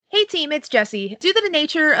team, it's Jessie. Due to the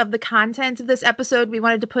nature of the content of this episode, we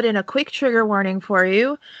wanted to put in a quick trigger warning for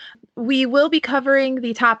you. We will be covering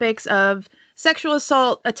the topics of sexual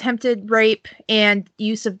assault, attempted rape, and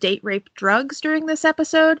use of date rape drugs during this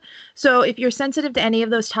episode. So if you're sensitive to any of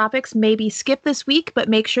those topics, maybe skip this week, but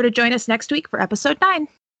make sure to join us next week for episode 9.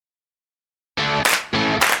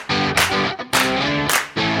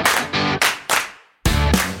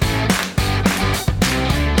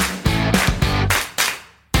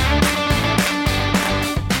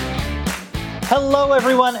 Hello,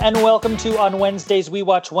 everyone, and welcome to On Wednesdays We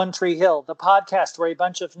Watch One Tree Hill, the podcast where a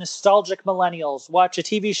bunch of nostalgic millennials watch a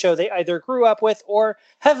TV show they either grew up with or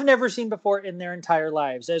have never seen before in their entire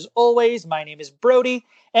lives. As always, my name is Brody,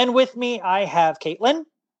 and with me I have Caitlin.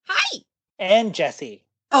 Hi. And Jessie.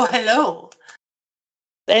 Oh, hello.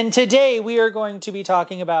 And today we are going to be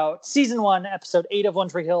talking about Season 1, Episode 8 of One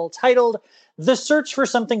Tree Hill, titled The Search for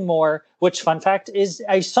Something More, which, fun fact, is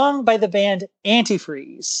a song by the band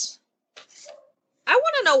Antifreeze. I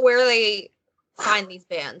want to know where they find these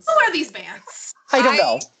bands. Who are these bands? I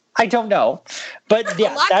don't know. But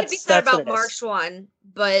yeah, a lot could be said about Marsh-One,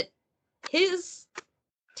 but his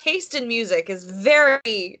taste in music is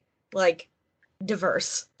very,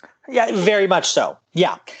 diverse. Yeah, very much so.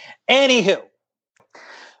 Yeah. Anywho,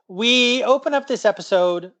 we open up this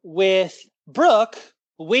episode with Brooke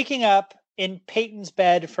waking up in Peyton's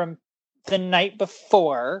bed from the night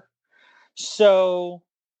before. So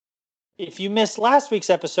if you missed last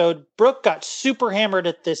week's episode, Brooke got super hammered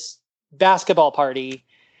at this basketball party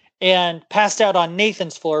and passed out on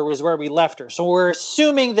Nathan's floor was where we left her. So we're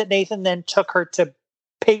assuming that Nathan then took her to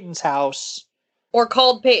Peyton's house. Or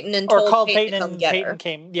called Peyton and told Peyton to come get her. Peyton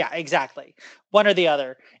came. Yeah, exactly. One or the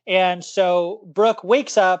other. And so Brooke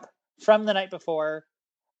wakes up from the night before,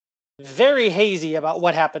 very hazy about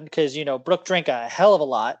what happened because, Brooke drank a hell of a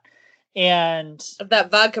lot. And of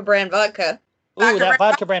that vodka brand vodka. Ooh, that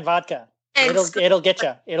vodka brand vodka. It'll get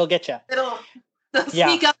you. It'll get you. It'll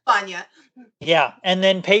sneak up on you. Yeah. And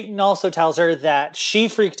then Peyton also tells her that she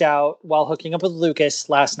freaked out while hooking up with Lucas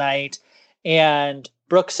last night. And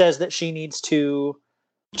Brooke says that she needs to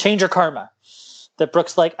change her karma. That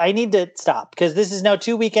Brooke's like, I need to stop because this is now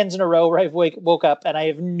 2 weekends in a row where I've woke up and I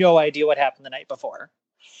have no idea what happened the night before.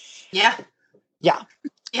 Yeah. Yeah.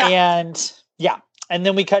 And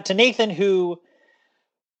then we cut to Nathan, who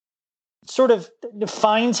sort of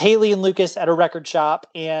finds Haley and Lucas at a record shop,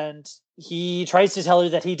 and he tries to tell her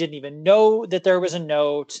that he didn't even know that there was a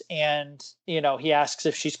note. And, he asks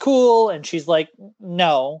if she's cool, and she's like,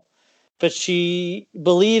 no. But she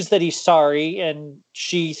believes that he's sorry, and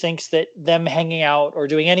she thinks that them hanging out or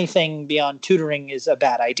doing anything beyond tutoring is a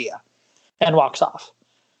bad idea, and walks off.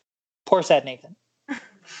 Poor sad Nathan.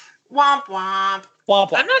 Womp womp.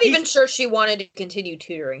 Womp womp. I'm not even sure she wanted to continue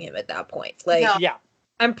tutoring him at that point. No. Yeah.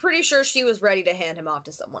 I'm pretty sure she was ready to hand him off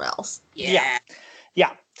to someone else. Yeah.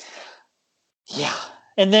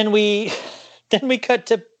 And then we cut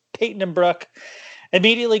to Peyton and Brooke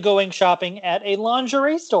immediately going shopping at a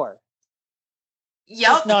lingerie store. Yep.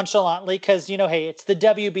 Just nonchalantly, because, hey, it's the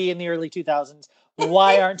WB in the early 2000s.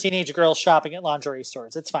 Why aren't teenage girls shopping at lingerie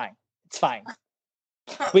stores? It's fine.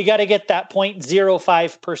 We got to get that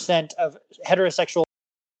 0.05% of heterosexual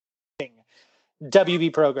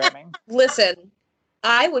WB programming. Listen,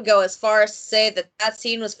 I would go as far as to say that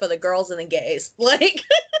scene was for the girls and the gays.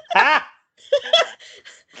 That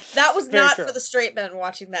was Very not true. For the straight men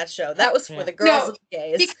watching that show. That was for the girls and the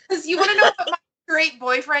gays. Because you want to know what my great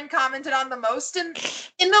boyfriend commented on the most in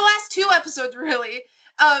the last 2 episodes, really.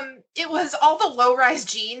 It was all the low-rise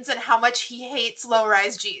jeans and how much he hates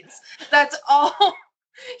low-rise jeans. That's all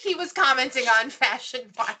he was commenting on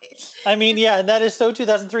fashion-wise. I mean, yeah, and that is so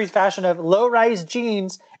 2003's fashion of low-rise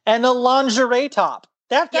jeans and a lingerie top.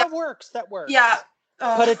 That works. That works. Yeah.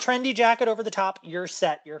 Put a trendy jacket over the top. You're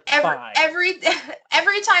set. You're fine. Every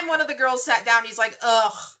time one of the girls sat down, he's like,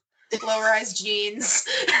 ugh, low-rise jeans.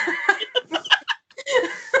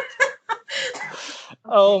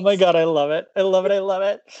 Oh my God, I love it. I love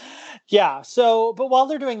it. Yeah, but while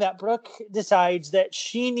they're doing that, Brooke decides that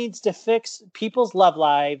she needs to fix people's love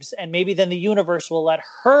lives, and maybe then the universe will let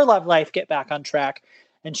her love life get back on track.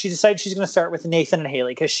 And she decides she's going to start with Nathan and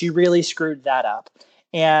Haley because she really screwed that up.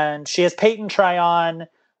 And she has Peyton try on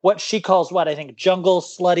what she calls jungle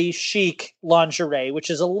slutty chic lingerie, which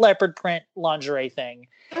is a leopard print lingerie thing.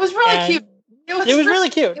 It was really cute. It was really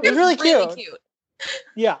cute. It was really cute.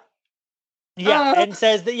 Yeah. And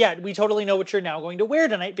says that, we totally know what you're now going to wear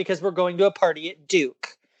tonight because we're going to a party at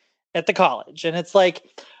Duke at the college. And it's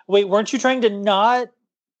like, wait, weren't you trying to not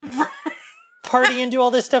party and do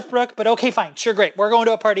all this stuff, Brooke? But okay, fine. Sure, great. We're going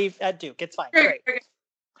to a party at Duke. It's fine. Great.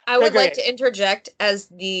 I would They're like great. to interject as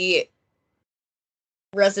the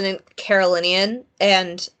resident Carolinian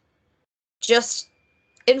and just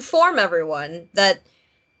inform everyone that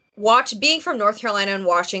being from North Carolina and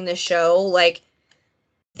watching this show, like,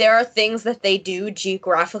 there are things that they do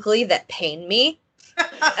geographically that pain me.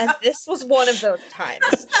 And this was one of those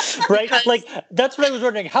times. Right? Because- Like, that's what I was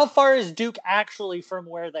wondering. How far is Duke actually from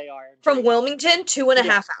where they are? From Wilmington,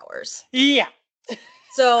 2.5 hours. Yeah.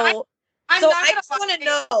 So, I'm so not I gonna just want lie. to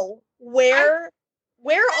know where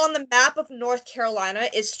on the map of North Carolina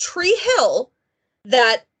is Tree Hill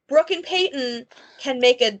that Brooke and Peyton can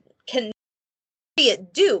be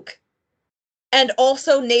at Duke, and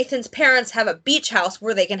also Nathan's parents have a beach house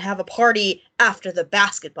where they can have a party after the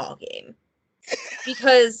basketball game.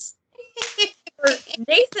 Because for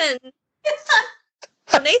Nathan's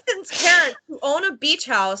parents who own a beach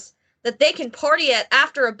house that they can party at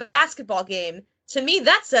after a basketball game, to me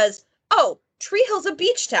that says, oh, Tree Hill's a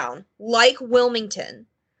beach town, like Wilmington.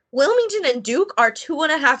 Wilmington and Duke are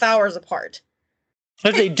 2.5 hours apart.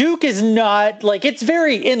 Okay, Duke is not, like, it's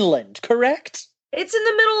very inland, correct? It's in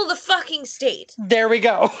the middle of the fucking state. There we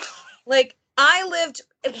go. Like,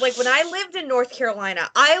 when I lived in North Carolina,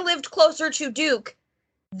 I lived closer to Duke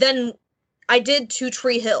than I did to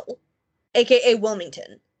Tree Hill, aka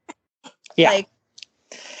Wilmington. Yeah. Like,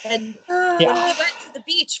 and Yeah. when we went to the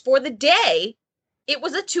beach for the day, it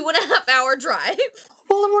was a 2.5 hour drive.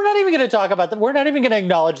 Well, and we're not even going to talk about that. We're not even going to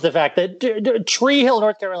acknowledge the fact that Tree Hill,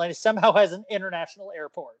 North Carolina, somehow has an international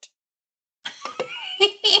airport.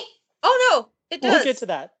 Oh no, it does. We'll get to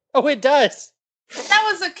that. Oh, it does. That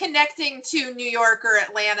was a connecting to New York or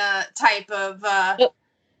Atlanta type of.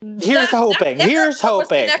 Here's hoping. Here's airport was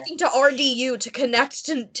hoping. Connecting to RDU to connect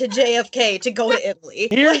to JFK to go to Italy.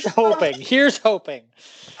 Here's hoping. Here's hoping.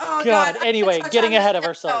 Oh God, I anyway, can't touch getting on ahead this of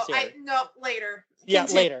ourselves now. here. No, later. Yeah,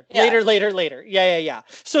 Continue. later. Yeah.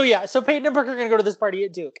 So Peyton and Brooke are going to go to this party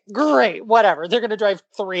at Duke. Great, whatever. They're going to drive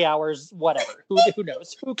 3 hours, whatever. Who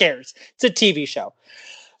knows? Who cares? It's a TV show.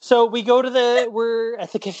 So we're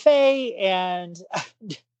at the cafe, and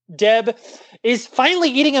Deb is finally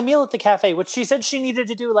eating a meal at the cafe, which she said she needed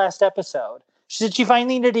to do last episode. She said she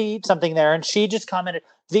finally needed to eat something there, and she just commented,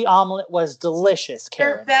 the omelet was delicious,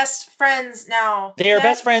 Karen. They're best friends now. They are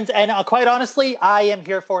best friends, and quite honestly, I am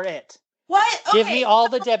here for it. What? Okay. Give me all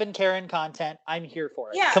the Deb and Karen content. I'm here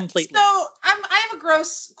for it. Yeah. Completely. So I have a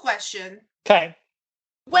gross question. Okay.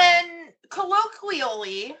 When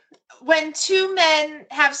colloquially, when two men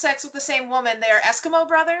have sex with the same woman, they are Eskimo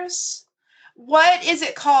brothers. What is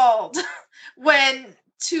it called when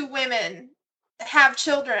two women have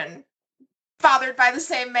children fathered by the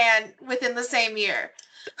same man within the same year?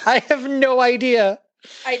 I have no idea.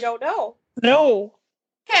 I don't know. No.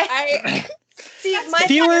 Okay. I see my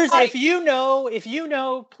Viewers, like- if you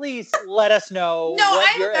know, please let us know No, I what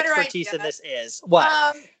have a your better expertise idea. in this is.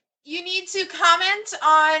 What? You need to comment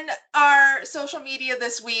on our social media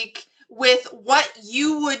this week with what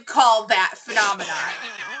you would call that phenomenon.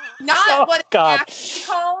 Not Oh, what it's God. actually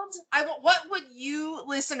called. What would you,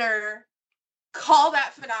 listener, call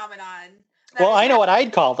that phenomenon? that Well, is I know what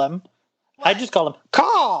I'd call them. What? I'd just call them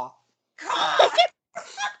caw. God.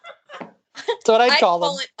 That's what I'd I call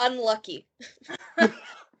call them. it unlucky.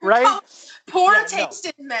 Right? Poor Yeah, no.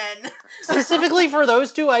 tasted men. Specifically for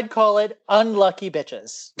those two, I'd call it unlucky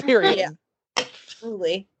bitches. Period. Yeah.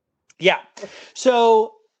 Truly. Yeah.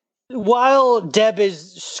 So while Deb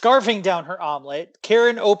is scarfing down her omelet,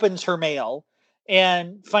 Karen opens her mail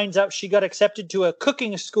and finds out she got accepted to a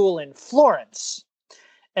cooking school in Florence.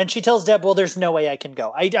 And she tells Deb, well, there's no way I can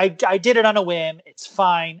go. I did it on a whim. It's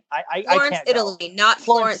fine. I Florence, can't go. Italy, not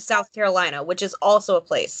Florence, South Carolina, which is also a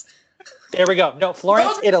place. There we go. No,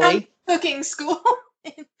 Florence, Both Italy. Cooking school.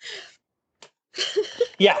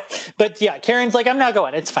 Yeah. But yeah, Karen's like, I'm not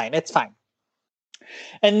going. It's fine. It's fine.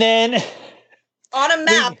 And then On a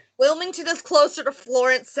map, Wilmington is closer to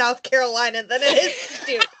Florence, South Carolina than it is to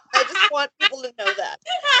Duke. I just want people to know that.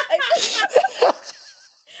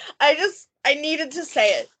 I needed to say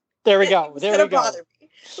it. there we go. There we It's gonna go. bother me.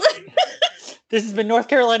 This has been North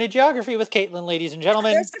Carolina Geography with Caitlin, ladies and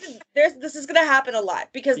gentlemen. This is going to happen a lot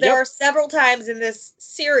because there Yep. are several times in this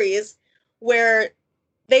series where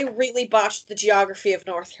they really botched the geography of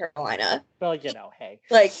North Carolina, Well, hey.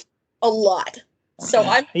 like a lot. So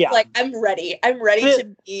I'm Yeah. I'm ready. I'm ready They- to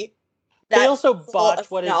be They that also full botch of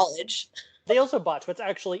what is knowledge. they also botch what's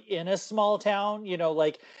actually in a small town.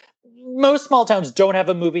 Like most small towns don't have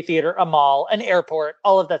a movie theater, a mall, an airport,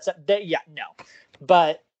 all of that stuff. No.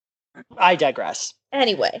 But I digress.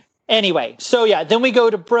 Anyway, so then we go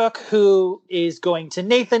to Brooke, who is going to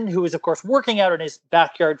Nathan, who is, of course, working out in his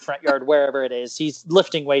backyard, front yard, wherever it is. He's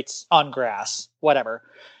lifting weights on grass, whatever.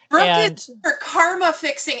 Brooke And is her karma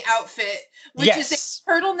fixing outfit, which is yes,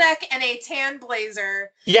 a turtleneck and a tan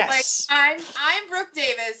blazer. yes, Like I'm Brooke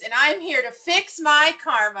Davis, and I'm here to fix my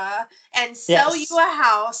karma and sell Yes. you a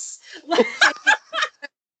house.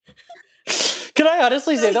 Can I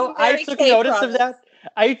honestly say though, I Mary took Kay notice of promise. that.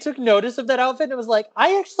 I took notice of that outfit and it was like,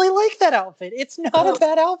 I actually like that outfit. It's not a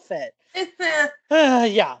bad outfit.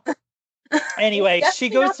 Yeah. Anyway, It's she definitely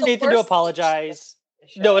goes not to the Nathan to worst thing apologize.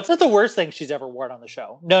 she's No, shown. it's not the worst thing she's ever worn on the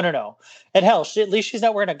show. No, no, no. And hell, at least she's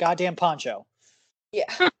not wearing a goddamn poncho.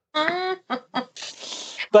 Yeah.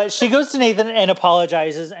 But she goes to Nathan and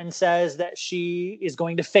apologizes and says that she is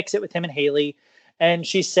going to fix it with him and Haley. And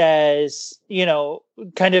she says, you know,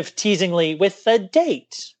 kind of teasingly, with a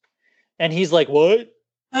date. And he's like, what?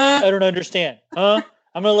 I don't understand. Huh?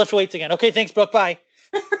 I'm going to lift weights again. Okay, thanks, Brooke. Bye.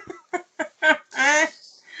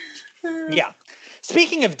 Yeah.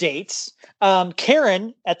 Speaking of dates,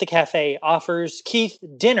 Karen at the cafe offers Keith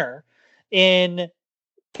dinner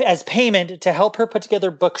as payment to help her put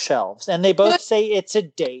together bookshelves. And they both say it's a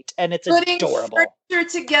date, and it's Putting adorable. furniture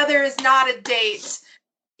together is not a date.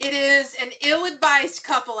 It is an ill-advised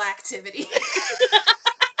couple activity.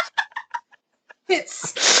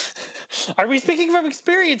 Are we speaking from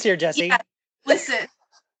experience here, Jesse? Yeah. Listen.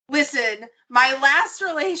 My last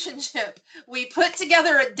relationship, we put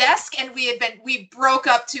together a desk, and we broke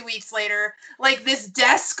up 2 weeks later. Like, this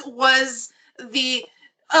desk was the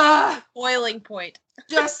Boiling point.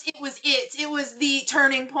 it was the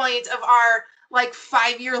turning point of our like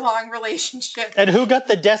 5-year-long relationship. And who got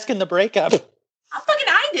the desk in the breakup?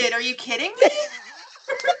 I did. Are you kidding me?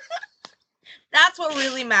 That's what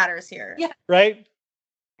really matters here. Yeah. Right?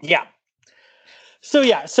 Yeah.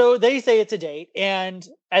 So they say it's a date, and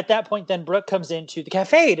at that point, then Brooke comes into the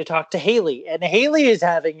cafe to talk to Haley, and Haley is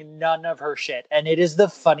having none of her shit, and it is the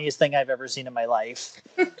funniest thing I've ever seen in my life.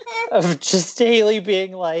 Of just Haley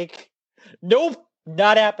being like, "Nope,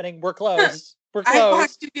 not happening. We're closed. We're I closed."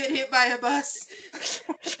 watched you get hit by a bus.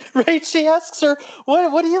 Right? She asks her,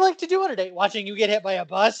 "What do you like to do on a date? Watching you get hit by a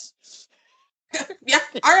bus?" Yeah.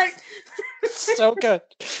 All right. So good.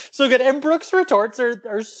 So good. And Brooke's retorts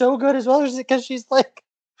are so good as well, because she's like,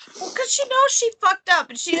 Well, because she knows she fucked up,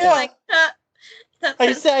 and she's Yeah. like, that's I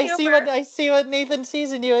his see what Nathan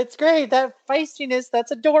sees in you. It's great. That feistiness,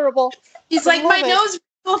 that's adorable. He's I like, my love it." nose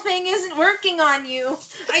wrinkle thing isn't working on you.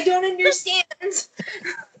 I don't understand.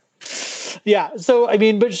 Yeah. So I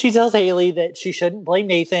mean, but she tells Haley that she shouldn't blame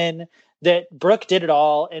Nathan, that Brooke did it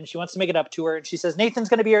all, and she wants to make it up to her. And she says, Nathan's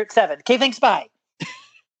gonna be here at 7. Okay, thanks, bye.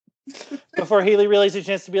 Before Haley realizes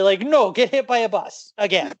she has to be like, no, get hit by a bus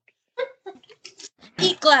again.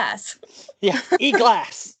 Eat glass. Yeah, eat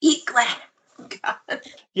glass. Eat glass. God.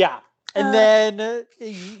 Yeah. And then,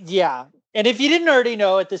 yeah. And if you didn't already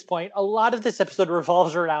know at this point, a lot of this episode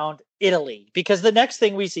revolves around Italy, because the next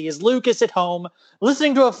thing we see is Lucas at home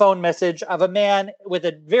listening to a phone message of a man with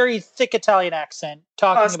a very thick Italian accent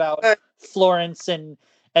talking about Florence and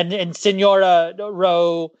Signora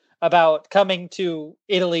Rowe, about coming to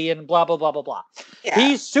Italy and blah, blah, blah, blah, blah. Yeah.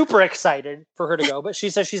 He's super excited for her to go, but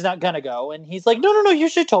she says she's not going to go. And he's like, no, you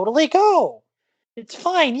should totally go. It's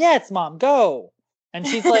fine. Yes, Mom, go. And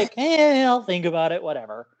she's like, I'll think about it,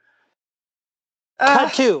 whatever.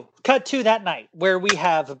 Cut to that night where we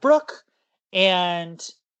have Brooke and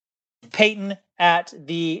Peyton at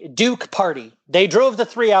the Duke party. They drove the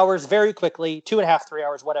 3 hours very quickly, 2.5, 3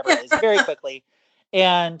 hours, whatever it is, very quickly.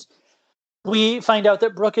 And we find out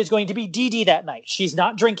that Brooke is going to be DD that night. She's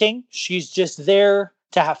not drinking. She's just there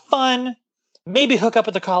to have fun, maybe hook up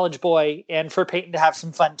with a college boy, and for Peyton to have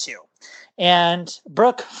some fun too. And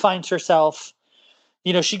Brooke finds herself,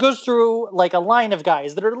 she goes through like a line of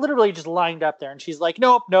guys that are literally just lined up there. And she's like,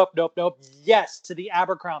 nope. Yes, to the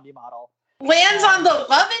Abercrombie model. Lands on the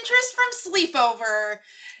love interest from Sleepover.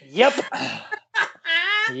 Yep.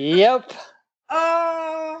 Yep.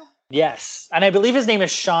 Oh. Yes. And I believe his name is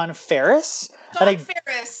Sean Ferris. Sean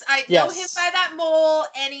Ferris. I know him by that mole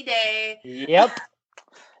any day. Yep.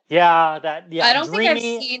 Yeah, I don't dreamy.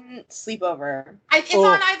 think I've seen Sleepover. It's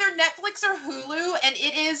on either Netflix or Hulu, and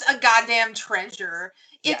it is a goddamn treasure.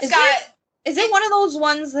 It's Is it one of those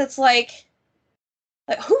ones that's like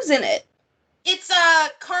who's in it? It's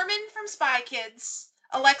Carmen from Spy Kids,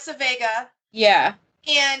 Alexa Vega. Yeah.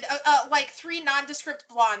 And like 3 nondescript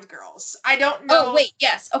blonde girls. I don't know. Oh, wait,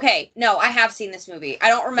 yes. Okay. No, I have seen this movie. I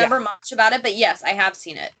don't remember much about it, but yes, I have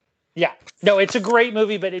seen it. Yeah. No, it's a great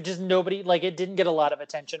movie, but it just it didn't get a lot of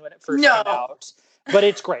attention when it first came out. But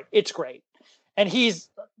it's great. It's great. And he's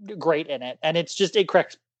great in it. And it's just, it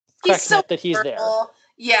cracks so that he's there.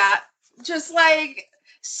 Yeah. Just like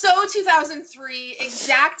So 2003,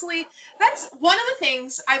 exactly. That's one of the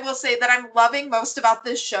things I will say that I'm loving most about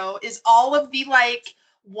this show is all of the like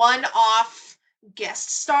one-off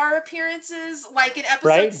guest star appearances, like in episode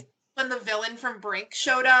Right? 6 when the villain from Brink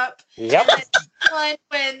showed up, Yep. and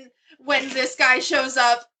then when this guy shows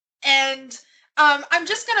up, and I'm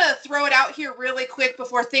just gonna throw it out here really quick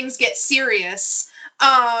before things get serious.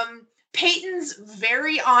 Peyton's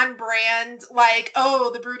very on brand, like, oh,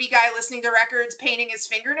 the broody guy listening to records, painting his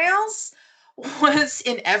fingernails, was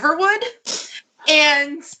in Everwood.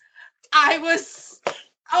 And I was,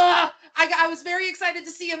 I was very excited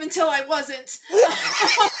to see him until I wasn't.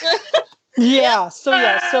 Yeah.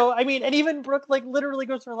 So I mean, and even Brooke like literally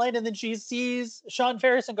goes for a line, and then she sees Sean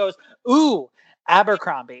Ferris and goes, "Ooh,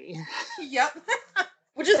 Abercrombie." Yep.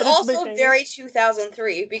 Which is That is also my favorite. very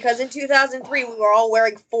 2003, because in 2003 we were all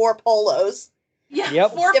wearing 4 polos Yeah.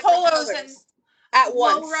 Yep. 4 Different polos colors. and at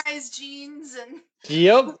once. low-rise jeans and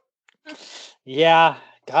Yep. Yeah.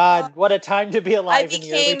 God, what a time to be alive in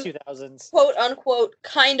the early became- 2000s. Quote unquote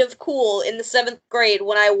kind of cool in the 7th grade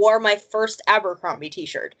when I wore my first Abercrombie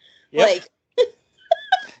t-shirt. Yep. Like,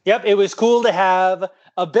 Yep. It was cool to have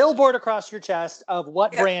a billboard across your chest of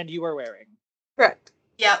what Yeah. brand you were wearing. correct.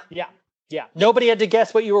 yep. Yeah. Nobody had to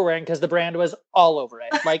guess what you were wearing because the brand was all over it.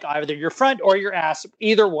 Like either your front or your ass,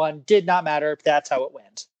 either one did not matter. That's how it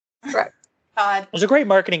went. God. It was a great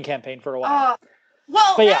marketing campaign for a while.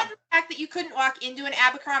 Well, But and yeah. the fact that you couldn't walk into an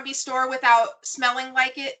Abercrombie store without smelling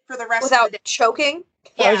like it for the rest of Without the day. choking.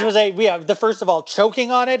 I was going to say, yeah, the first of all,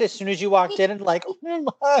 choking on it as soon as you walked in and like,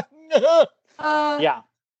 yeah.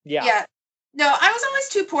 Yeah. No, I was always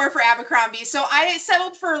too poor for Abercrombie, so I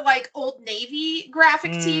settled for like Old Navy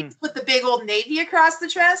graphic tees with the big Old Navy across the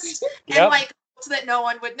chest, and Yep. like so that no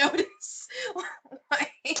one would notice.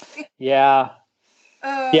 Like, Yeah.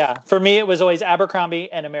 uh, Yeah. For me, it was always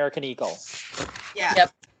Abercrombie and American Eagle. yeah.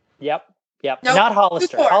 Yep. Yep. Nope. Not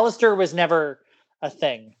Hollister. Too poor. Hollister was never a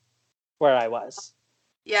thing where I was.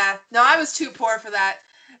 Yeah. No, I was too poor for that.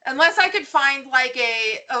 Unless I could find like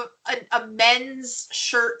a men's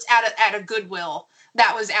shirt at a Goodwill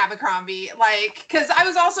that was Abercrombie, like, because I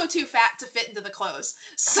was also too fat to fit into the clothes.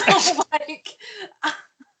 So like,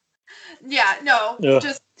 yeah, no, Ugh.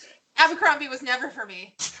 just Abercrombie was never for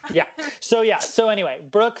me. So anyway,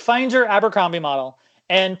 Brooke finds her Abercrombie model,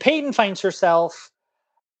 and Peyton finds herself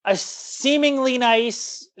a seemingly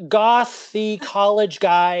nice gothy college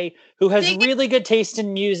guy who has Dang it. really good taste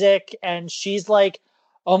in music, and she's like,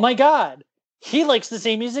 "Oh my god, he likes the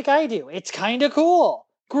same music I do. It's kind of cool.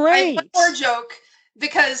 Great." One more joke,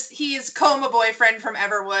 because he's Coma boyfriend from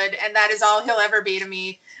Everwood, and that is all he'll ever be to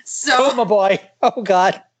me. So Oh my boy. Oh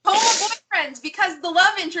god. Coma boyfriend, because the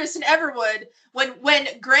love interest in Everwood, when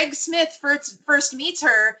Greg Smith first meets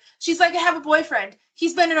her, she's like, I have a boyfriend.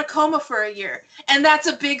 He's been in a coma for a year. And that's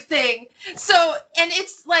a big thing. So, and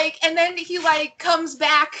it's like, and then he like comes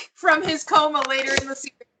back from his coma later in the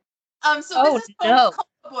series. So this is Coma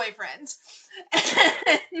boyfriend.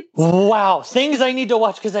 Wow. Things I need to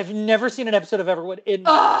watch because I've never seen an episode of Everwood in my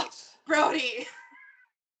Ugh. life. Brody,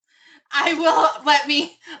 I will let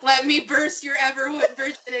me burst your Everwood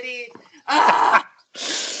virginity. Ah.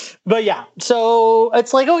 But yeah, so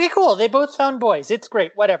it's like, okay, cool. They both found boys. It's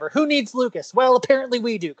great. Whatever. Who needs Lucas? Well, apparently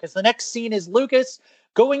we do, because the next scene is Lucas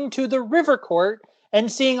going to the river court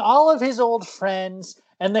and seeing all of his old friends,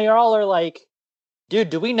 and they all are like,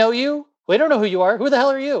 dude, do we know you? We don't know who you are. Who the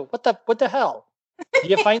hell are you? What the hell?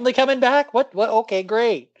 You finally coming back? What? Okay,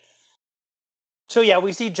 great. So yeah,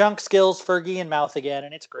 we see Junk, Skills, Fergie, and Mouth again,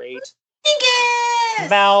 and it's great. Dingus!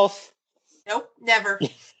 Mouth. Nope, never.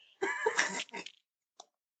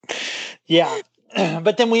 Yeah.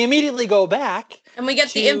 But then we immediately go back. And we get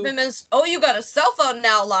the To- infamous, oh, you got a cell phone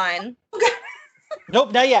now line.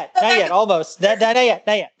 Nope, not yet. Not yet. Almost. Not yet.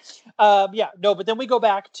 Yeah, no, but then we go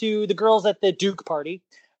back to the girls at the Duke party.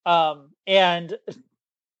 And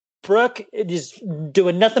Brooke is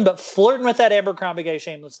doing nothing but flirting with that Abercrombie guy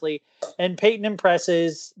shamelessly. And Peyton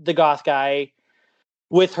impresses the goth guy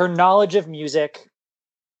with her knowledge of music.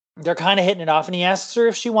 They're kind of hitting it off, and he asks her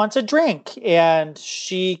if she wants a drink. And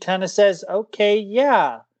she kind of says, okay,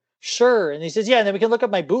 yeah, sure. And he says, yeah, and then we can look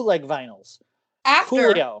up my bootleg vinyls. After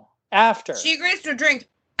Coolio. After. she agrees to drink,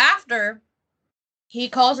 after he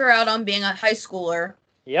calls her out on being a high schooler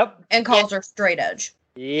Yep. and calls her straight edge.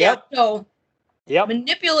 Yep. So Yep.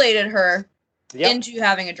 manipulated her Yep. into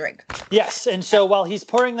having a drink. Yes, and so while he's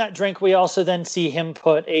pouring that drink, we also then see him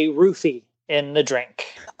put a roofie in the drink.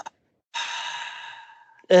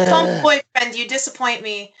 Come, boyfriend, you disappoint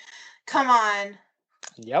me. Come on.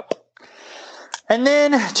 Yep. And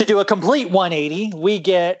then to do a complete 180, we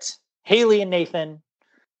get Haley and Nathan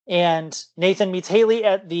And Nathan meets Haley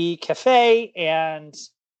at the cafe and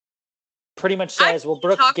pretty much says, well,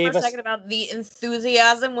 Brooke Talk gave for a us... second about the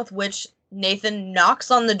enthusiasm with which Nathan knocks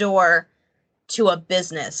on the door to a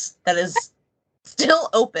business that is still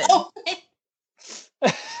open. Oh,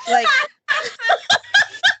 Like,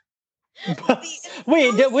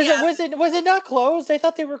 Wait, was it not closed? I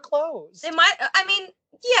thought they were closed. they might. I mean,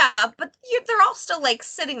 yeah, but they're all still like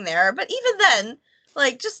sitting there. But even then,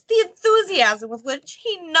 like, just the enthusiasm with which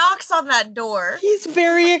he knocks on that door. He's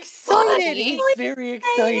very excited. Buddy. He's very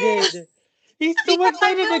excited. He's so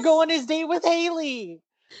excited to go on his date with Haley.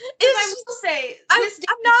 I will say, I'm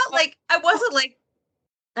not like I wasn't like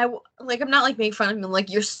I'm not like making fun of him like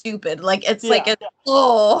you're stupid. Like it's like a,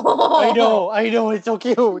 I know, it's so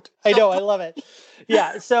cute. I know, I love it.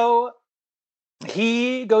 Yeah, so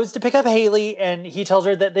he goes to pick up Haley and he tells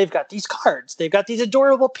her that they've got these cards. They've got these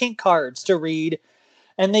adorable pink cards to read,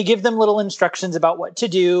 and they give them little instructions about what to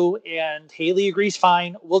do, and Haley agrees,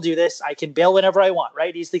 fine, we'll do this. I can bail whenever I want,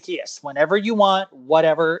 right? He's the keyest. Whenever you want,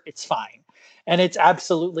 whatever, it's fine. And it's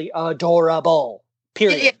absolutely adorable.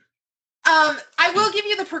 Period. I will give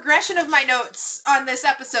you the progression of my notes on this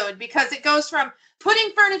episode because it goes from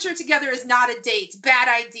putting furniture together is not a date, bad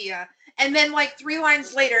idea. And then like 3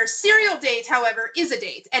 lines later, serial date, however, is a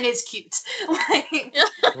date and is cute.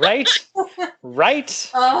 Right?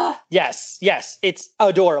 Right? Yes, it's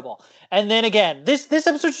adorable. And then again, this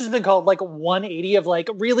episode has been called like 180 of like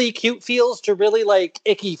really cute feels to really like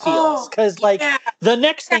icky feels. Because the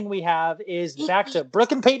next thing we have is back to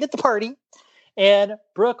Brooke and Peyton at the party. And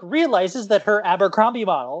Brooke realizes that her Abercrombie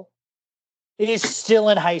model is still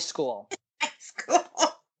in high school.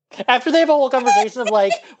 After they have a whole conversation of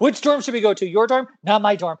like, which dorm should we go to? Your dorm? Not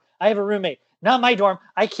my dorm. I have a roommate. Not my dorm.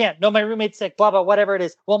 I can't. No, my roommate's sick. Blah, blah, whatever it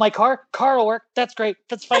is. Well, my car will work. That's great.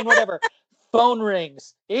 That's fine. Whatever. Phone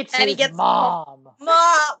rings. It's and his he gets mom.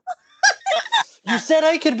 Mom. You said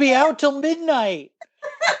I could be out till midnight.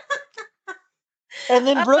 And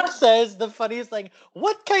then Brooke says the funniest thing,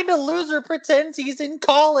 what kind of loser pretends he's in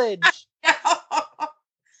college?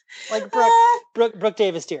 Like Brooke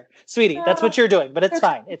Davis, dear. Sweetie, that's what you're doing, but it's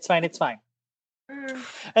fine. It's fine. It's fine.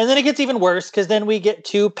 And then it gets even worse because then we get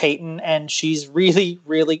to Peyton and she's really,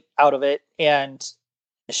 really out of it. And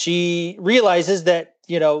she realizes that,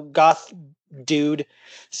 goth dude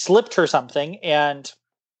slipped her something and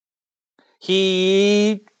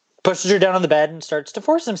he pushes her down on the bed and starts to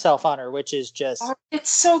force himself on her, which is just...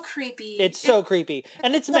 it's so creepy. It's so creepy.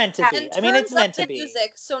 And it's meant to be. I mean, it's meant to be.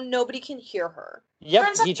 Music so nobody can hear her.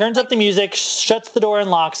 Yep. He turns up the music, shuts the door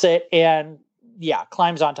and locks it, and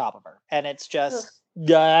climbs on top of her. And it's just...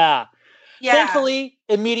 Yeah. Thankfully,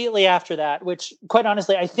 immediately after that, which quite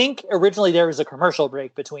honestly, I think originally there was a commercial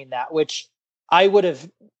break between that, which I would have...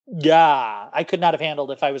 I could not have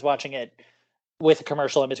handled if I was watching it with a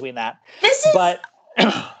commercial in between that.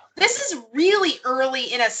 This is really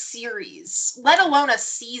early in a series, let alone a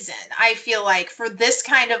season, I feel like, for this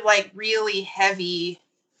kind of like really heavy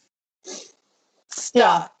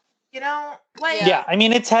stuff. Yeah. I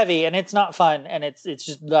mean, it's heavy and it's not fun and it's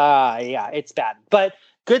just, it's bad. But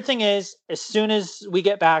good thing is, as soon as we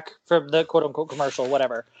get back from the quote unquote commercial,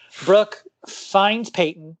 whatever, Brooke finds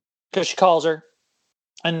Peyton because she calls her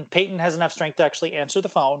and Peyton has enough strength to actually answer the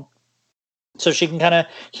phone. So she can kind of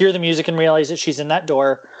hear the music and realize that she's in that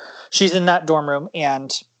dorm room,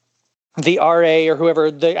 and the RA or whoever,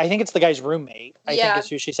 I think it's the guy's roommate, I think is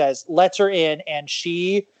who she says, lets her in, and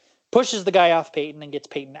she pushes the guy off Peyton and gets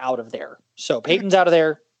Peyton out of there. So Peyton's out of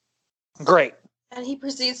there. Great. And he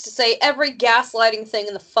proceeds to say every gaslighting thing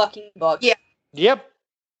in the fucking book. Yeah. Yep.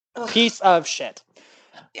 Ugh. Piece of shit.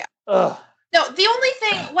 Yeah. Ugh. No, the only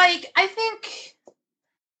thing, I think...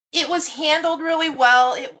 it was handled really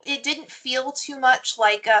well. It didn't feel too much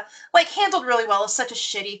like handled really well is such a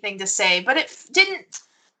shitty thing to say, but it didn't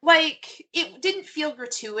feel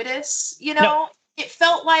gratuitous, No. It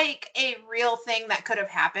felt like a real thing that could have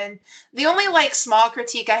happened. The only small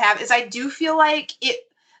critique I have is I do feel like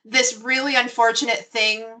this really unfortunate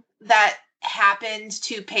thing that happened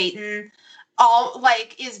to Peyton all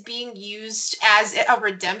is being used as a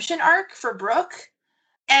redemption arc for Brooke,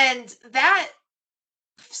 and that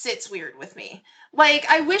sits weird with me.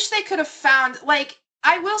 I wish they could have found, I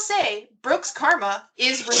will say, Brooke's karma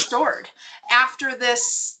is restored after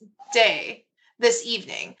this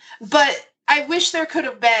evening. But I wish there could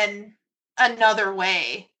have been another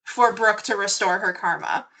way for Brooke to restore her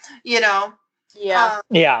karma, Yeah.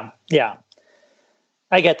 Yeah.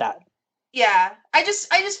 I get that. Yeah. I just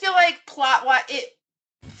feel like plot-wise, it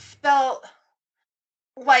felt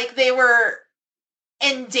like they were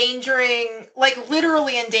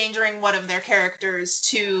literally endangering one of their characters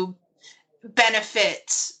to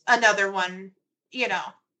benefit another one, you know.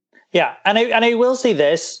 Yeah, and I will say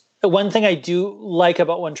this. One thing I do like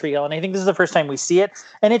about One Tree Hill, and I think this is the first time we see it,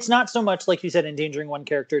 and it's not so much like you said, endangering one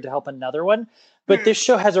character to help another one, but this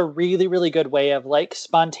show has a really, really good way of like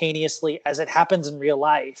spontaneously, as it happens in real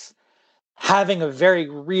life, having a very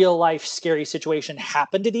real life scary situation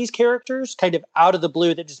happen to these characters, kind of out of the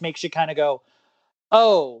blue, that just makes you kind of go,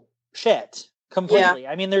 "Oh shit!" Completely.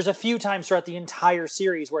 I mean, there's a few times throughout the entire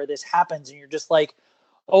series where this happens, and you're just like,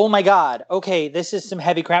 "Oh my god, okay, this is some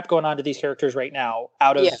heavy crap going on to these characters right now."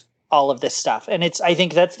 Out of all of this stuff, and I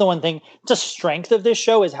think that's the one thing. The strength of this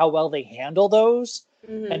show is how well they handle those,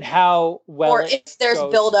 and how well. Or if there's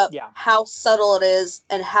build up, how subtle it is,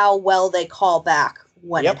 and how well they call back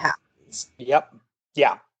when it happens. Yep.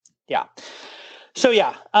 Yeah. So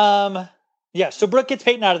So Brooke gets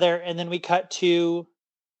Peyton out of there, and then we cut to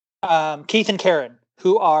Keith and Karen,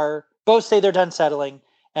 who are both say they're done settling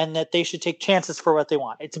and that they should take chances for what they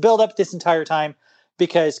want. It's a build up this entire time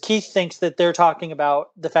because Keith thinks that they're talking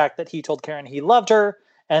about the fact that he told Karen he loved her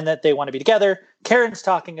and that they want to be together. Karen's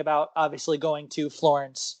talking about obviously going to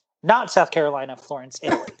Florence, not South Carolina, Florence,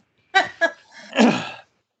 Italy.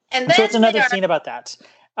 And then so it's another scene about that.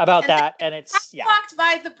 And it's walked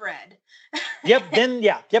by the bread. Then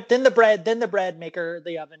the bread maker,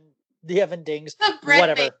 the oven dings, the bread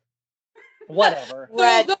whatever. Whatever.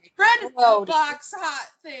 The bread box hot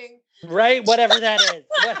thing. Right? Whatever that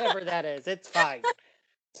is. It's fine.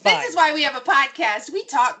 This is why we have a podcast. We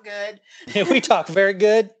talk good. We talk very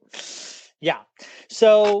good. Yeah.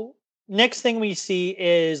 So next thing we see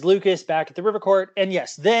is Lucas back at the River Court. And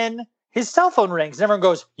yes, then his cell phone rings. And everyone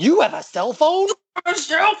goes, "You have a cell phone?" A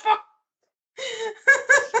cell phone?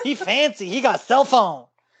 He fancy. He got cell phone.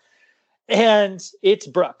 And it's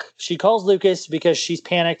Brooke. She calls Lucas because she's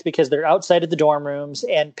panicked because they're outside of the dorm rooms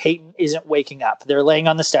and Peyton isn't waking up. They're laying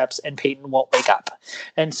on the steps and Peyton won't wake up.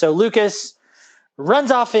 And so Lucas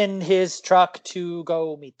runs off in his truck to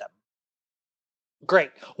go meet them.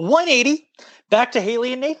 Great. 180 back to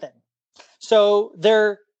Haley and Nathan. So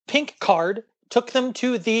their pink card took them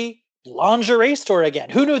to the lingerie store again.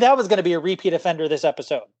 Who knew that was going to be a repeat offender this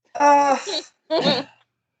episode?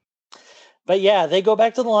 But yeah, they go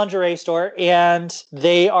back to the lingerie store and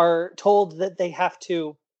they are told that they have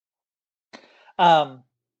to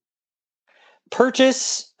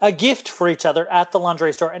purchase a gift for each other at the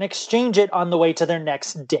lingerie store and exchange it on the way to their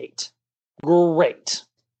next date. Great.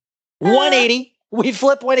 180. We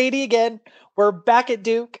flip 180 again. We're back at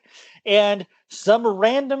Duke. And some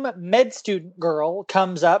random med student girl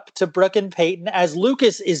comes up to Brooke and Peyton as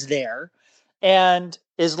Lucas is there and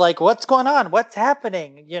is like, "What's going on? What's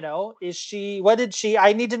happening? You know,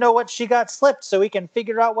 I need to know what she got slipped so we can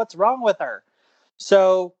figure out what's wrong with her."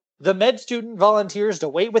 So the med student volunteers to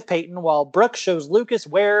wait with Peyton while Brooke shows Lucas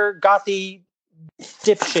where gothy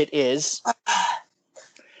dipshit is.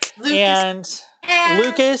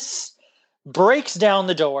 Lucas breaks down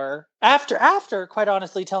the door after quite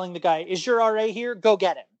honestly telling the guy, "Is your RA here? Go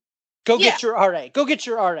get him. Go get your RA. Go get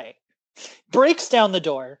your RA." Breaks down the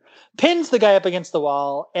door, pins the guy up against the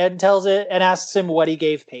wall, and asks him what he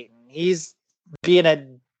gave Peyton. He's being a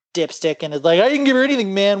dipstick and is like, "I didn't give her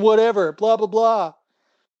anything, man. Whatever. Blah blah blah."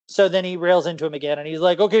 So then he rails into him again, and he's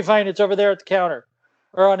like, "Okay, fine. It's over there at the counter,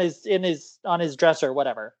 or on his dresser,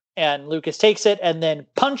 whatever." And Lucas takes it and then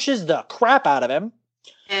punches the crap out of him.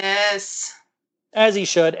 Yes, as he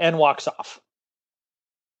should, and walks off.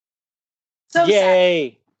 So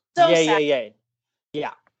yay! So yay! sad. Yay!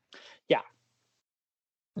 Yeah.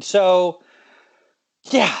 So,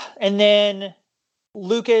 and then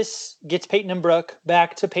Lucas gets Peyton and Brooke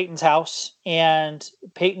back to Peyton's house, and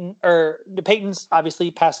Peyton's obviously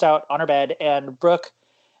passed out on her bed, and Brooke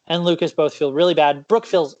and Lucas both feel really bad. Brooke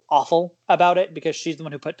feels awful about it because she's the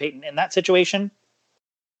one who put Peyton in that situation,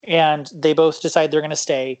 and they both decide they're going to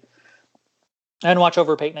stay and watch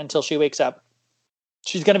over Peyton until she wakes up.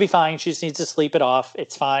 She's going to be fine. She just needs to sleep it off.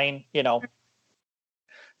 It's fine,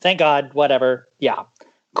 Thank God, whatever. Yeah.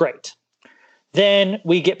 Great. Then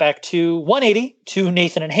we get back to 180 to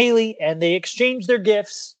Nathan and Haley, and they exchange their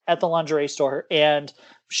gifts at the lingerie store. And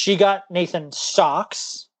she got Nathan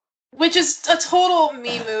socks, which is a total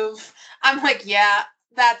me move. I'm like, yep.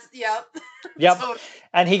 Totally.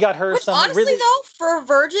 And he got her some. Honestly, though, for a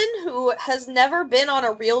virgin who has never been on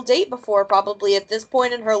a real date before, probably at this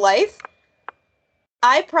point in her life,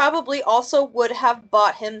 I probably also would have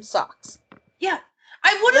bought him socks. Yeah,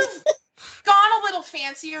 I would have gone a little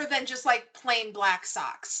fancier than just like plain black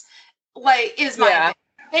socks. Like, is my opinion.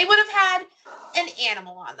 They would have had an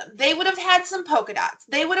animal on them. They would have had some polka dots.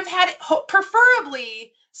 They would have had,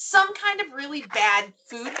 preferably, some kind of really bad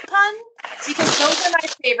food pun, because those are my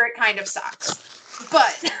favorite kind of socks.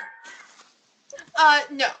 But,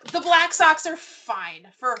 no, the black socks are fine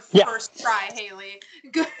for first try, Haley.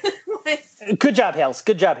 Good. Good job, Hales.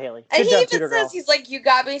 Good job, Haley. Good And he job, even Tutor says, Girl. he's like, you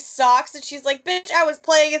got me socks. And she's like, bitch, I was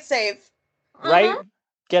playing it safe. Right?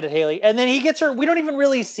 Get it, Haley. And then he gets her, we don't even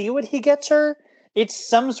really see what he gets her. It's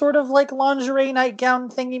some sort of like lingerie nightgown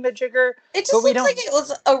thingy-majigger. It just looks like it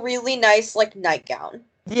was a really nice like nightgown.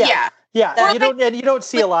 Yeah. And you don't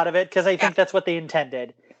see a lot of it because I think that's what they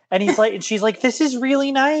intended. And he's like, and she's like, this is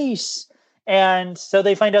really nice. And so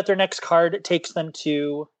they find out their next card takes them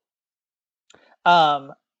to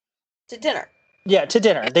dinner. Yeah, to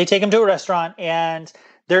dinner. They take them to a restaurant and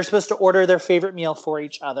they're supposed to order their favorite meal for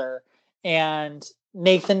each other. And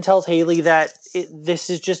Nathan tells Haley that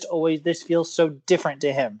this feels so different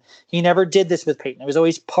to him. He never did this with Peyton. It was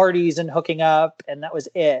always parties and hooking up, and that was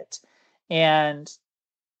it. And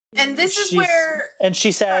this is where... And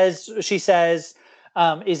she says,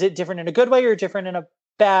 is it different in a good way or different in a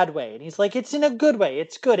bad way? And he's like, it's in a good way.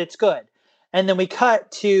 It's good. And then we cut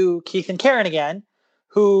to Keith and Karen again,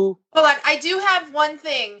 who... Hold on, I do have one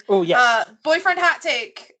thing. Oh, yes. Boyfriend hot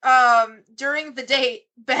take. During the date,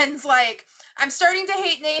 Ben's like, I'm starting to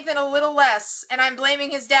hate Nathan a little less, and I'm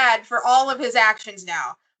blaming his dad for all of his actions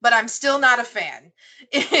now, but I'm still not a fan,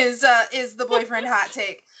 is the boyfriend hot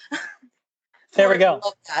take. There we go.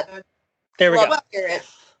 Love that. There we go.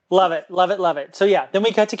 Love it. Love it. So yeah, then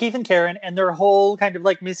we cut to Keith and Karen, and their whole kind of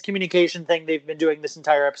like miscommunication thing they've been doing this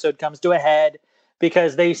entire episode comes to a head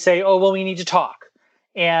because they say, oh, well, we need to talk.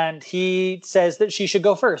 And he says that she should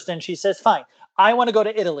go first. And she says, fine, I want to go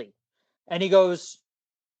to Italy. And he goes,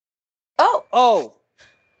 oh,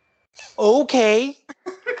 okay.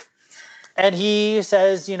 And he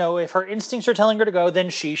says, if her instincts are telling her to go, then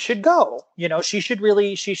she should go. She should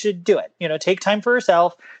do it. Take time for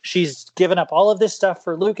herself. She's given up all of this stuff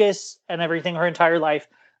for Lucas and everything her entire life.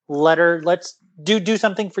 Let's do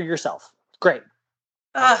something for yourself. Great.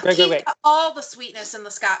 Keep all the sweetness in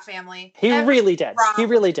the Scott family. He really did.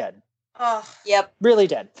 Oh, yep. Really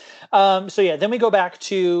did. So yeah, then we go back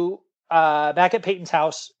to back at Peyton's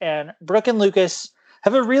house, and Brooke and Lucas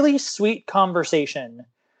have a really sweet conversation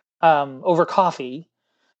over coffee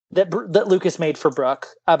that Lucas made for Brooke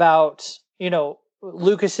about,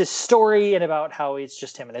 Lucas's story and about how it's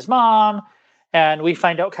just him and his mom. And we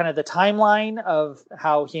find out kind of the timeline of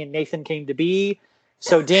how he and Nathan came to be.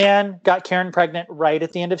 So Dan got Karen pregnant right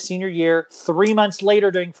at the end of senior year. 3 months later,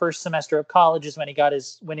 during first semester of college, is when he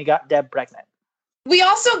got Deb pregnant. We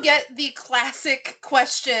also get the classic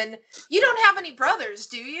question, you don't have any brothers,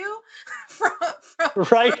 do you?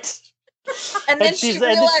 Right. And then she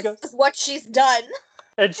realizes what she's done.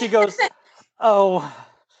 And she goes, oh.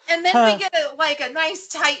 And then we get a nice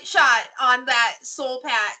tight shot on that soul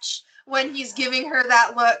patch when he's giving her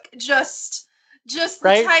that look. Just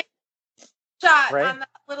the tight shot on that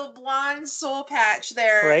little blonde soul patch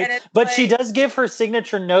there. Right. But she does give her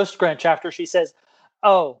signature no scrunch after she says,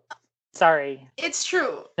 oh, sorry. It's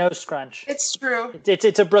true. No scrunch. It's true.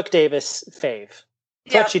 It's a Brooke Davis fave.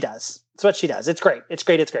 It's what she does. It's great. It's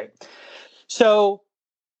great. So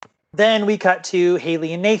then we cut to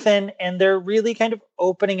Haley and Nathan, and they're really kind of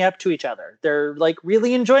opening up to each other. They're like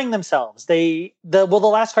really enjoying themselves. The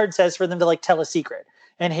last card says for them to like tell a secret.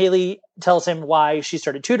 And Haley tells him why she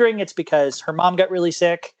started tutoring. It's because her mom got really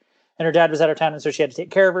sick and her dad was out of town, and so she had to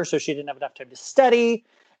take care of her, so she didn't have enough time to study.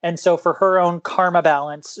 And so for her own karma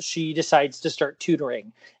balance, she decides to start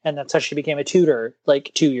tutoring. And that's how she became a tutor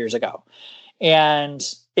like 2 years ago. And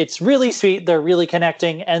it's really sweet. They're really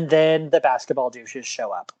connecting. And then the basketball douches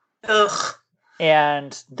show up. Ugh.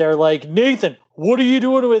 And they're like, Nathan, what are you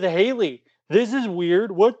doing with Haley? This is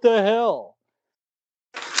weird. What the hell?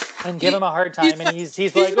 And give him a hard time. And he's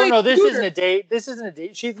like, oh, no, this isn't a date. This isn't a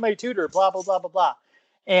date. She's my tutor, blah, blah, blah, blah, blah.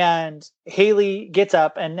 And Haley gets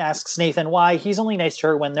up and asks Nathan why he's only nice to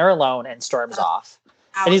her when they're alone, and storms off.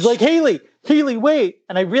 Ouch. And he's like, Haley, wait.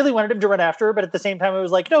 And I really wanted him to run after her, but at the same time, I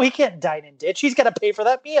was like, no, he can't dine and ditch. He's got to pay for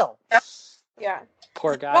that meal. Yeah.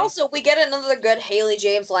 Poor guy. Also, we get another good Haley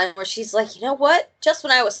James line where she's like, you know what? Just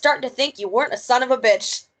when I was starting to think you weren't a son of a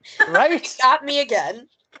bitch. Right? You got me again.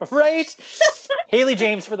 Right? Haley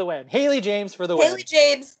James for the win. Haley James,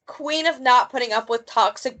 queen of not putting up with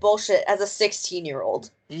toxic bullshit as a 16-year-old.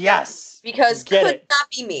 Yes. Because could not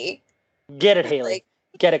be me. Get it, Haley.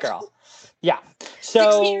 Get it, girl. Yeah.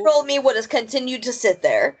 So 16-year-old me would have continued to sit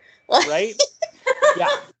there. Right? Yeah.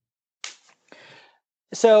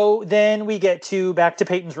 So then we get back to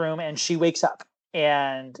Peyton's room, and she wakes up,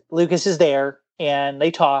 and Lucas is there, and they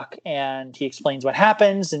talk, and he explains what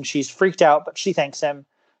happens, and she's freaked out, but she thanks him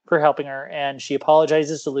for helping her, and she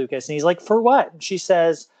apologizes to Lucas, and he's like, for what? And she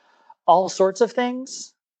says all sorts of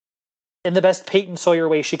things in the best Peyton Sawyer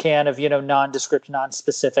way she can of, nondescript,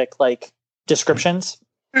 non-specific, like, descriptions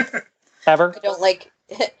ever.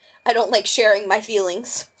 I don't like sharing my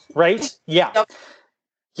feelings. Right? Yeah. Yep.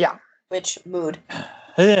 Yeah. Which mood?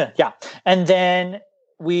 Yeah. And then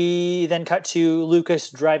we cut to Lucas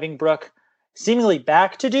driving Brooke seemingly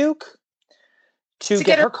back to Duke to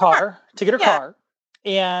get her car.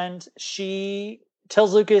 And she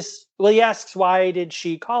tells Lucas, well, he asks, why did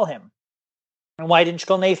she call him? And why didn't she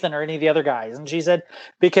call Nathan or any of the other guys? And she said,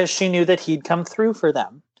 because she knew that he'd come through for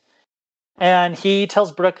them. And he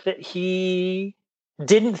tells Brooke that he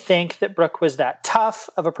didn't think that Brooke was that tough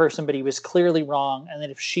of a person, but he was clearly wrong. And that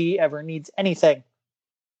if she ever needs anything,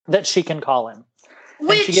 that she can call him.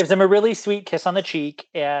 And she gives him a really sweet kiss on the cheek,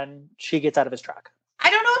 and she gets out of his truck. I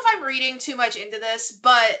don't know if I'm reading too much into this,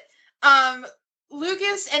 but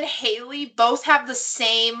Lucas and Haley both have the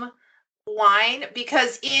same line,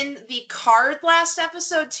 because in the card last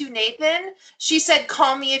episode to Nathan, she said,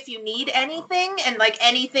 call me if you need anything, and like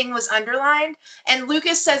anything was underlined, and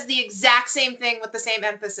Lucas says the exact same thing with the same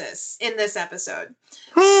emphasis in this episode.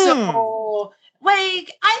 So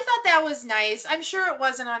like, I thought that was nice. I'm sure it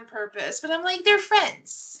wasn't on purpose, but I'm like, they're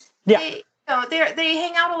friends. Yeah. They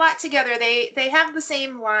hang out a lot together. They have the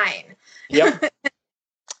same line. Yep.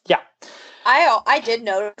 Yeah. I did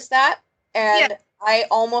notice that, and I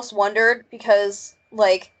almost wondered because,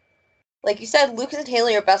 like you said, Lucas and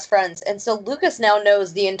Haley are best friends, and so Lucas now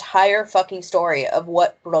knows the entire fucking story of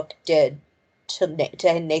what Brooke did to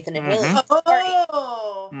Nathan and Haley.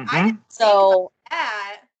 Oh, I didn't think about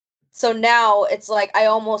that. So now it's like, I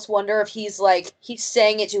almost wonder if he's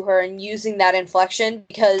saying it to her and using that inflection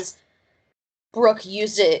because Brooke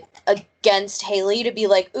used it against Haley to be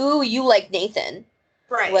like, ooh, you like Nathan.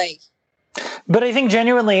 Right. Like, but I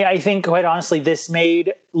think quite honestly, this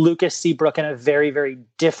made Lucas see Brooke in a very, very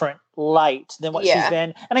different light than what she's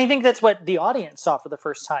been. And I think that's what the audience saw for the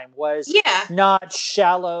first time was not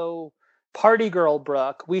shallow party girl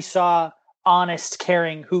Brooke. We saw honest,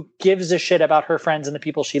 caring, who gives a shit about her friends and the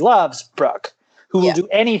people she loves, Brooke, who will do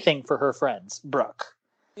anything for her friends, Brooke.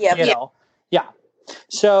 Yeah. Yeah.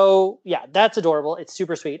 So, that's adorable. It's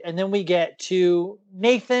super sweet. And then we get to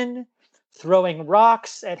Nathan throwing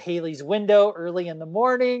rocks at Haley's window early in the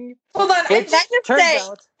morning. Hold on, I just say,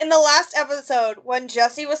 in the last episode, when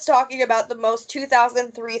Jesse was talking about the most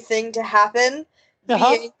 2003 thing to happen,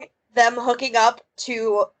 being them hooking up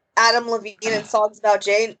to Adam Levine and Songs About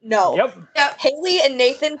Jane. No. Yep. Haley and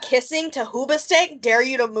Nathan kissing to Hoobastank, Dare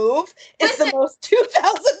You to Move, is the most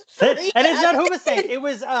 2003. And it's not Hoobastank. It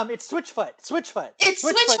was it's Switchfoot. It's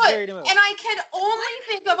Switchfoot. Dare You to Move. And I can only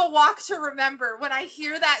think of A Walk to Remember when I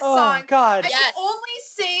hear that song. Oh God. I can only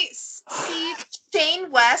see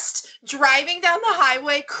Shane West driving down the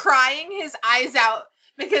highway crying his eyes out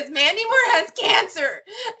because Mandy Moore has cancer.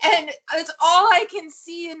 And it's all I can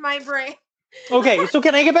see in my brain. Okay, so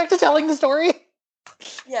can I get back to telling the story?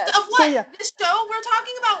 Yes. Of what? So, this show? We're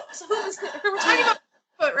talking about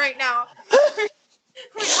foot right now.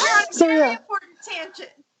 We're on a very important tangent.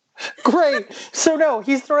 Great. So no,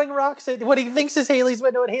 he's throwing rocks at what he thinks is Haley's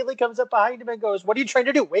window, and Haley comes up behind him and goes, "What are you trying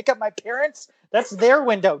to do? Wake up my parents? That's their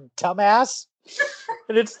window, dumbass."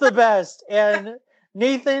 And it's the best. And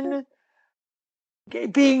Nathan,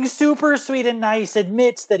 being super sweet and nice,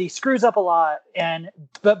 admits that he screws up a lot,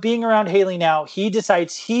 but being around Haley now, he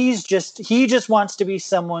decides he just wants to be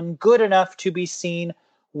someone good enough to be seen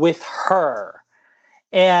with her.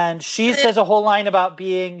 And she says a whole line about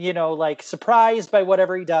being, like surprised by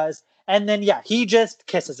whatever he does. And then, he just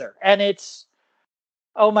kisses her. And it's,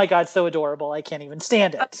 oh my God, so adorable. I can't even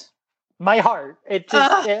stand it. My heart.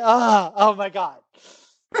 Oh my God.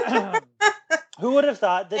 Who would have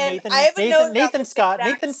thought that Nathan Scott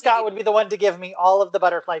would be the one to give me all of the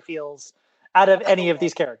butterfly feels out of any of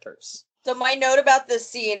these characters? So my note about this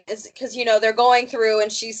scene is because, they're going through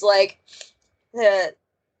and she's like,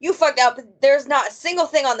 you fucked up. There's not a single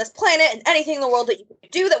thing on this planet and anything in the world that you could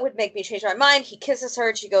do that would make me change my mind. He kisses her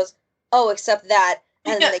and she goes, oh, except that.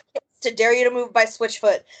 And then they kiss to Dare You to Move by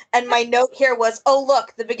Switchfoot. And my note here was, oh,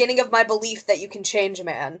 look, the beginning of my belief that you can change a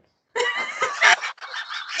man.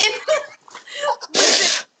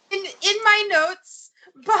 In my notes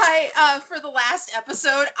for the last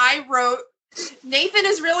episode, I wrote, Nathan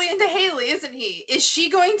is really into Haley, isn't he? Is she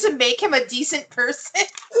going to make him a decent person?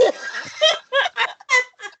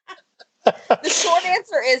 The short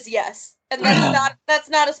answer is yes. And that's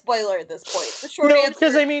not a spoiler at this point. The short No, answer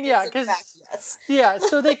because I mean, yeah, is in fact yes. yeah,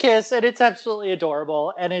 so they kiss and it's absolutely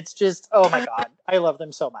adorable and it's just, oh my god, I love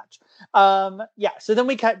them so much. Yeah, so then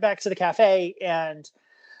we cut back to the cafe and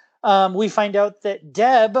we find out that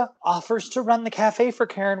Deb offers to run the cafe for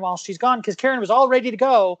Karen while she's gone because Karen was all ready to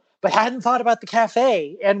go but hadn't thought about the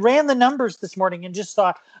cafe and ran the numbers this morning and just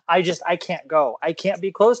thought, I can't go. I can't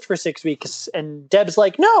be closed for 6 weeks. And Deb's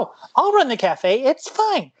like, no, I'll run the cafe. It's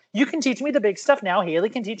fine. You can teach me the big stuff now. Haley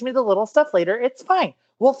can teach me the little stuff later. It's fine.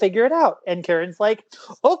 We'll figure it out. And Karen's like,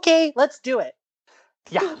 okay, let's do it.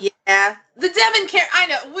 Yeah. Yeah. The Deb and Karen, I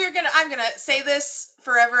know I'm going to say this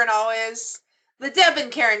forever and always. The Deb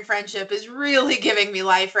and Karen friendship is really giving me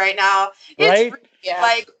life right now. It's Right? Yeah.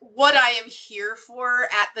 like what I am here for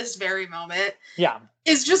at this very moment. Yeah.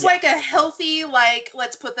 Is just like a healthy, like,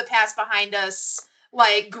 let's put the past behind us,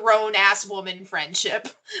 like grown ass woman friendship.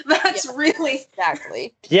 That's really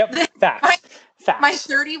Exactly. Yep. Facts. my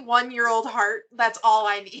 31-year-old heart. That's all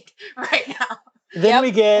I need right now. Then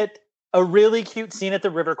we get a really cute scene at the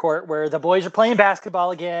river court where the boys are playing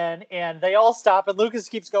basketball again and they all stop and Lucas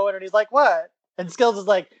keeps going and he's like, what? And Skills is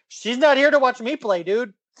like, she's not here to watch me play,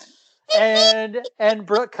 dude. And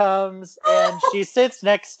Brooke comes and she sits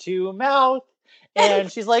next to Mouth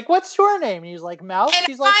and she's like, what's your name? And he's like, Mouth. And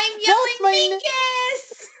She's like, I'm yelling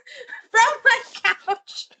Minkus from my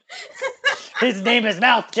couch. his name is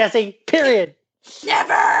Mouth, Jesse. Period.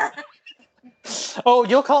 Never. Oh,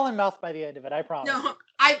 you'll call him Mouth by the end of it, I promise. No,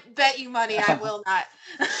 I bet you money I will not.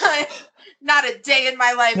 Not a day in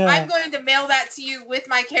my life. No. I'm going to mail that to you with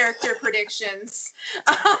my character predictions.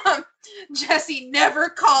 Jesse never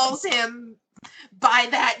calls him by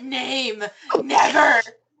that name. Never.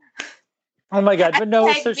 Oh my god, but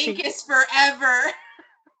no, so Minkus forever.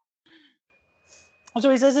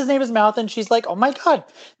 So he says his name is Mouth, and she's like, oh my god,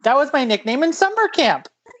 that was my nickname in summer camp.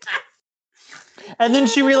 And then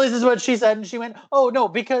she realizes what she said, and she went, oh no,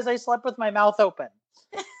 because I slept with my mouth open.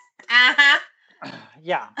 Uh-huh.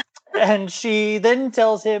 Yeah. And she then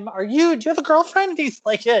tells him, do you have a girlfriend? He's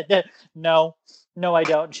like, no, I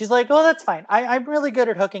don't. And she's like, well, that's fine. I'm really good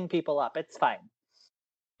at hooking people up. It's fine.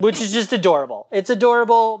 Which is just adorable. It's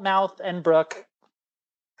adorable Mouth and Brooke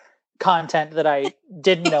content that I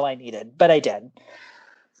didn't know I needed, but I did.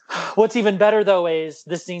 What's even better, though, is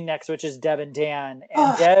the scene next, which is Deb and Dan.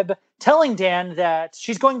 And Deb telling Dan that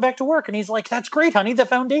she's going back to work. And he's like, that's great, honey. The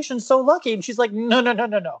foundation's so lucky. And she's like, no. I'm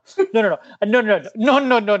going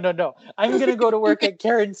to go to work at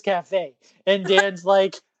Karen's Cafe. And Dan's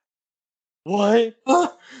like, what?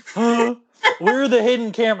 Where are the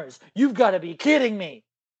hidden cameras? You've got to be kidding me.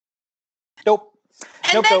 Nope.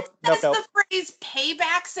 And nope. The phrase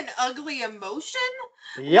payback's an ugly emotion?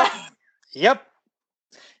 Yep.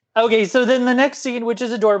 Okay, so then the next scene, which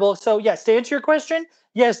is adorable. So yes, to answer your question,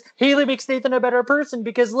 yes, Haley makes Nathan a better person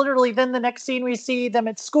because literally then the next scene we see them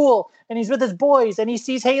at school and he's with his boys and he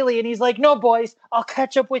sees Haley and he's like, no, boys, I'll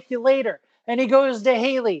catch up with you later. And he goes to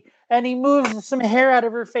Haley and he moves some hair out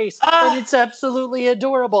of her face and it's absolutely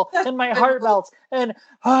adorable. And my heart melts. And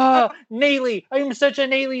Naley, I'm such a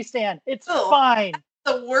Naley stan. It's fine.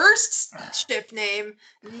 The worst ship name,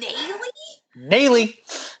 Naley.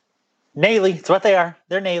 Naley, it's what they are.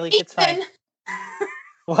 They're Naley. It's fine.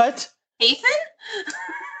 What? Ethan?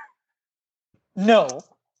 No.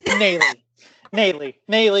 Naley.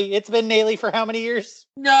 It's been Naley for how many years?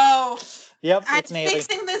 No. Yep, I'm it's Naley.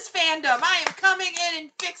 fixing this fandom. I am coming in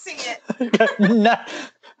and fixing it.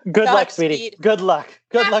 Good luck, sweetie. Good luck.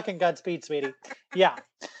 Good luck and Godspeed, sweetie. Yeah.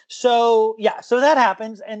 So that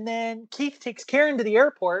happens. And then Keith takes Karen to the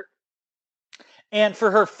airport and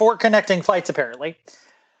for her 4 connecting flights, apparently.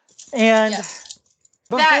 And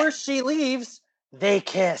before she leaves, they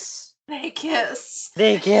kiss. They kiss.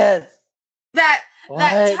 That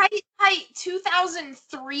tight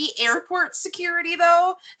 2003 airport security,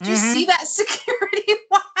 though. Do you see that security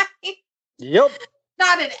line? Yep.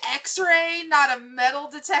 Not an X-ray, not a metal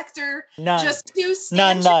detector. None. Just 2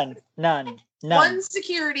 None. One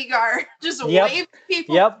security guard. Just wave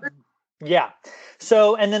people. Yep. Yeah.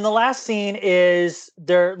 So, and then the last scene is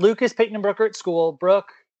Lucas, Peyton, and Brooke are at school.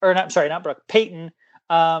 Peyton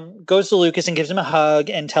goes to Lucas and gives him a hug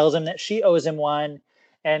and tells him that she owes him one.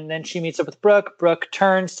 And then she meets up with Brooke. Brooke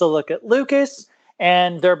turns to look at Lucas,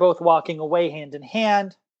 and they're both walking away hand in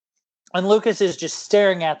hand. And Lucas is just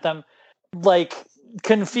staring at them, like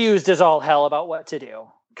confused as all hell about what to do.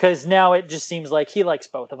 Because now it just seems like he likes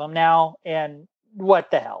both of them now. And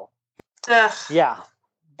what the hell? Ugh. Yeah.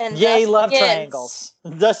 And yay, love triangles.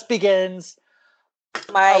 Thus begins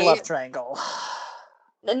a love triangle.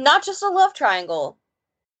 Not just a love triangle.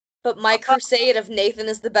 but my crusade of Nathan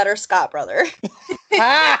is the better Scott brother.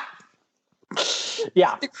 Ah!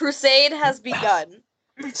 Yeah. The crusade has begun.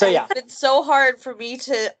 So yeah. It's been so hard for me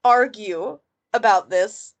to argue about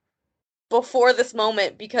this before this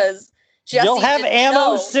moment because Jesse You'll have didn't ammo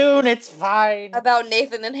know soon. It's fine. about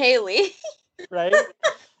Nathan and Haley. Right?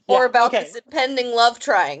 Or Yeah, about okay. this impending love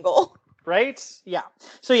triangle. Right? Yeah.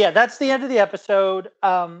 So yeah, that's the end of the episode.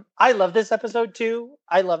 I love this episode too.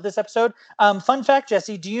 I love this episode. Fun fact,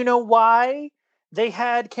 Jesse, do you know why they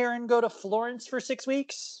had Karen go to Florence for 6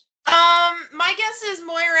 weeks? My guess is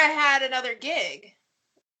Moira had another gig.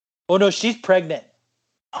 Oh no, she's pregnant.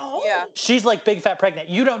 Oh. Yeah. She's like big fat pregnant.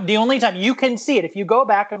 The only time you can see it, if you go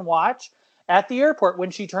back and watch at the airport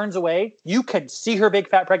when she turns away, you can see her big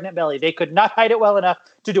fat pregnant belly. They could not hide it well enough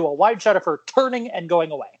to do a wide shot of her turning and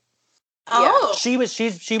going away. Oh. She was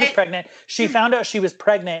pregnant. She found out she was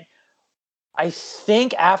pregnant, I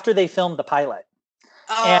think, after they filmed the pilot.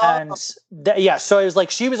 Oh. And so it was like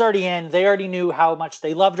she was already in. They already knew how much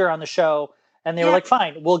they loved her on the show. And they were like,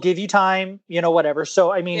 fine, we'll give you time, whatever.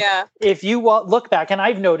 So, I mean, if you look back, and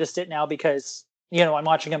I've noticed it now because, I'm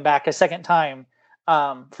watching them back a second time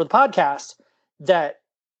for the podcast, that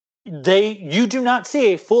you do not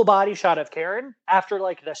see a full body shot of Karen after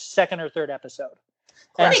like the second or third episode.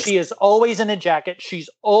 And she is always in a jacket.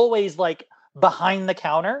 She's always like behind the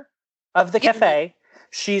counter of the cafe.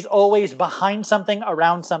 She's always behind something,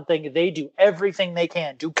 around something. They do everything they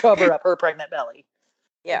can to cover up her pregnant belly.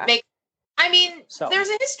 Yeah. There's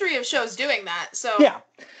a history of shows doing that. So yeah.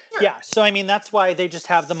 Sure. Yeah. So, I mean, that's why they just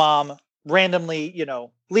have the mom randomly,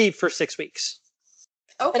 leave for 6 weeks.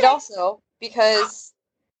 Okay. And also, because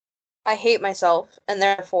I hate myself, and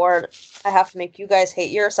therefore I have to make you guys hate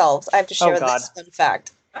yourselves, I have to share this fun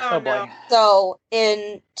fact. Oh no. Boy. So,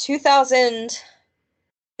 in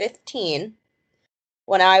 2015,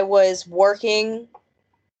 when I was working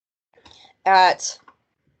at...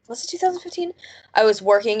 Was it 2015? I was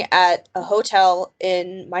working at a hotel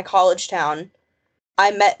in my college town.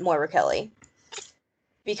 I met Moira Kelly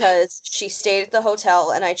because she stayed at the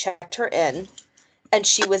hotel and I checked her in. And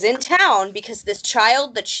she was in town because this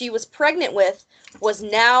child that she was pregnant with was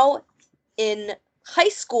now in high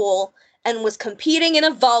school and was competing in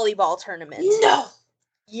a volleyball tournament. No.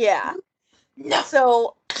 Yeah. No.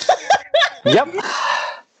 So. Yep.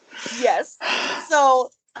 Yes.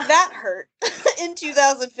 So that hurt in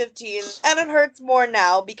 2015, and it hurts more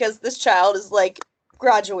now because this child is like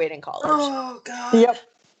graduating college. Oh god. Yep.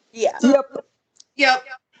 Yeah. Yep.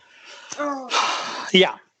 Oh.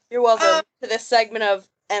 Yeah. You're welcome to this segment of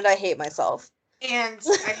And I Hate Myself. And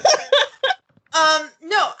no,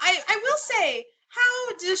 I will say,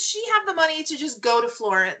 how does she have the money to just go to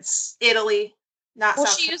Florence, Italy?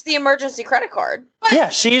 She used the emergency credit card. But Yeah,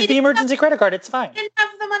 she used the emergency credit card. It's fine. Didn't have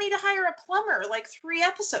the money to hire a plumber like 3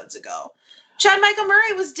 episodes ago. Chad Michael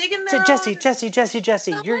Murray was digging their Jesse, That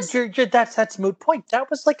you're was- that's moot point. That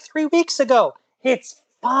was like 3 weeks ago. It's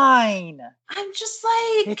fine. I'm just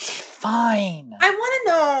like, It's fine. I want to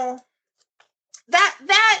know that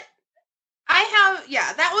that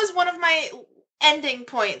was one of my ending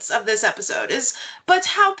points of this episode but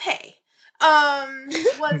how pay?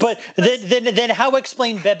 Then how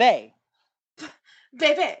explain Bebe?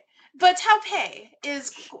 Baby. But how pay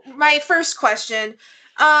is my first question.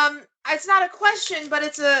 It's not a question, but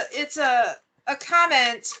it's a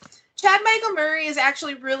comment. Chad Michael Murray is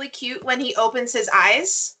actually really cute when he opens his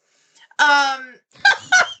eyes.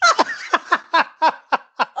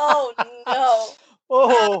 Oh no.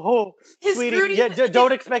 Oh, his sweetie, broody-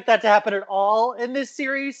 don't expect that to happen at all in this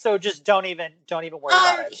series. So just don't even worry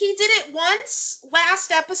about it. He did it once last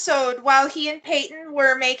episode while he and Peyton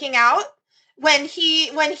were making out. When he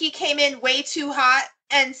came in way too hot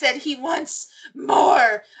and said he wants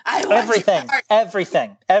more. I want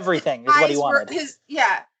Everything is what he wanted. His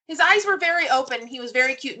eyes were very open. He was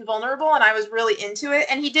very cute and vulnerable, and I was really into it.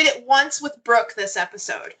 And he did it once with Brooke this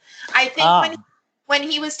episode. I think when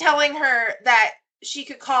he was telling her that she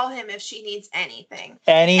could call him if she needs anything.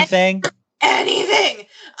 Anything. Anything.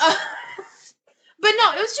 But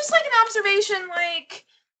no, it was just like an observation. Like,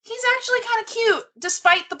 he's actually kind of cute,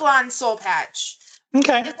 despite the blonde soul patch.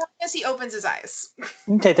 Okay. As long as he opens his eyes.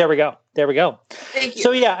 Okay, there we go. Thank you.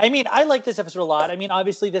 So yeah, I mean, I like this episode a lot. I mean,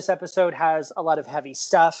 obviously this episode has a lot of heavy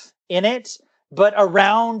stuff in it, but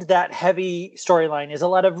around that heavy storyline is a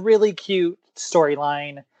lot of really cute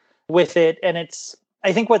storyline with it. And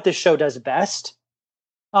I think what this show does best,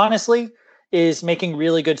 honestly, is making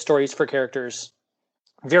really good stories for characters.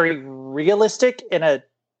 Very realistic in a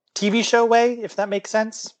TV show way, if that makes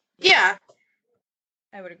sense. Yeah.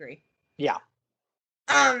 I would agree. Yeah.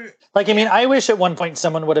 Like, I mean, I wish at one point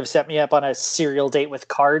someone would have set me up on a serial date with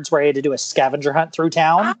cards where I had to do a scavenger hunt through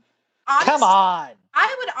town. Come on.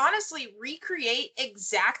 I would honestly recreate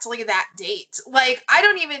exactly that date. Like, I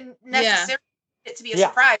don't even necessarily want it to be a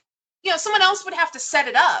surprise. You know, someone else would have to set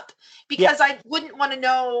it up because I wouldn't want to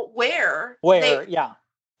know where. But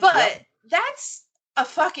that's a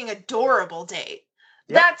fucking adorable date.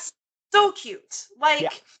 Yep. That's so cute.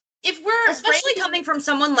 Like, if we're especially coming from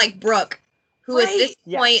someone like Brooke, who at this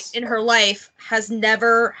point in her life has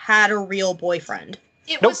never had a real boyfriend.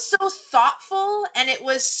 It was so thoughtful, and it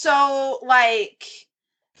was so like,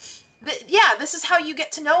 this is how you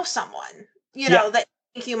get to know someone, you know, that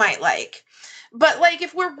you might like. But like,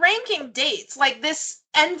 if we're ranking dates, like this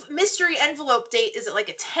mystery envelope date, is it like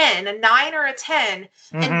a 10, a 9, or a 10?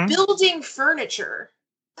 And building furniture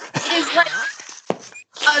is like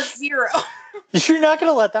a 0. You're not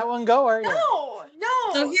going to let that one go, are you? No.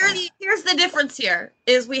 So here's the difference here,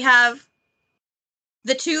 is we have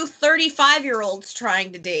the two 35-year-olds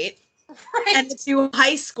trying to date, and the two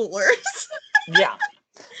high schoolers. Yeah.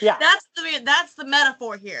 That's the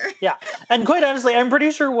metaphor here. Yeah. And quite honestly, I'm pretty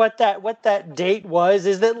sure what that date was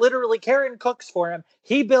is that literally Karen cooks for him.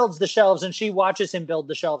 He builds the shelves and she watches him build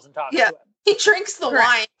the shelves and talks to him. He drinks the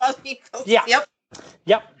wine while he cooks. Yeah. Yep.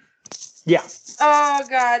 Yeah. Oh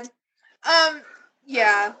God.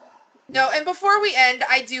 Yeah. No, and before we end,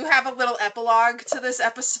 I do have a little epilogue to this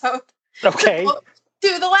episode. Okay.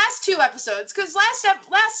 To the last 2 episodes, because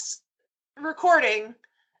last recording,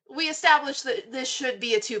 we established that this should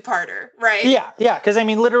be a 2-parter, right? Yeah, because I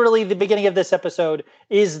mean, literally, the beginning of this episode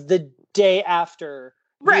is the day after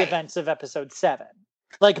the events of episode 7.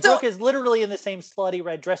 Like, Brooke is literally in the same slutty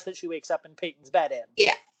red dress that she wakes up in Peyton's bed in.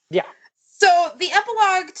 Yeah. So the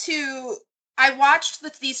epilogue to, I watched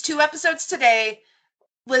these 2 episodes today.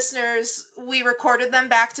 Listeners, we recorded them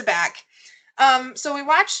back to back. So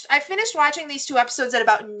I finished watching these 2 episodes at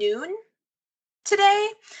about noon today.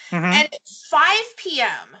 And at 5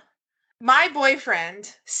 p.m., my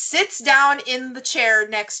boyfriend sits down in the chair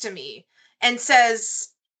next to me and says,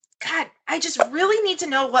 God, I just really need to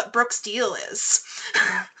know what Brooke's deal is.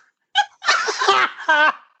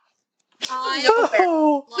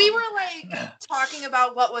 We were like talking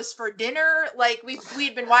about what was for dinner. Like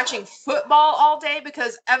we'd been watching football all day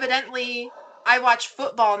because evidently I watch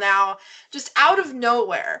football now, just out of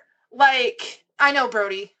nowhere. Like, I know,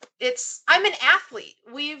 Brody, I'm an athlete.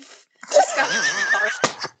 We've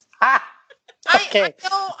discussed okay.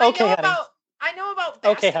 I know about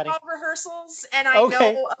basketball rehearsals, and I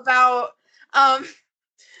know about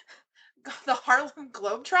the Harlem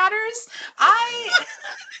Globetrotters. I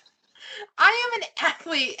am an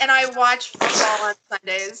athlete, and I watch football on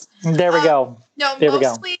Sundays. There we go. No,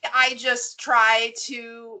 mostly I just try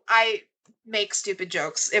to make stupid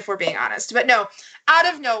jokes, if we're being honest. But no,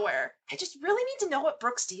 out of nowhere, I just really need to know what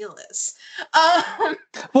Brooke's deal is.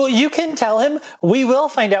 Well, you can tell him. We will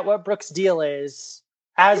find out what Brooke's deal is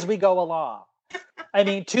as we go along. I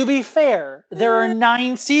mean, to be fair, there are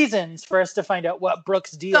 9 seasons for us to find out what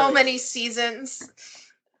Brooke's deal is. So many seasons.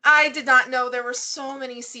 I did not know there were so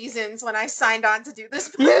many seasons when I signed on to do this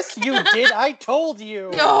book. Yes, you did. I told you.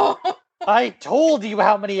 No. I told you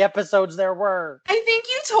how many episodes there were. I think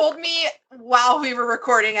you told me while we were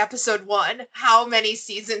recording episode 1 how many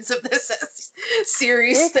seasons of this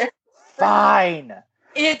series there were. Fine.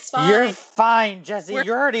 It's fine. You're fine, Jesse.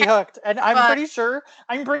 You're already hooked. And I'm pretty sure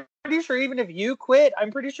even if you quit,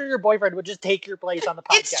 I'm pretty sure your boyfriend would just take your place on the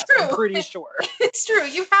podcast. It's true. I'm pretty sure. It's true.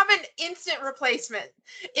 You have an instant replacement.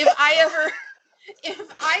 If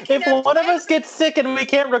one of us gets sick and we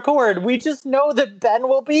can't record, we just know that Ben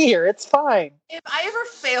will be here. It's fine. If I ever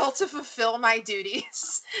fail to fulfill my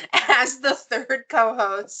duties as the 3rd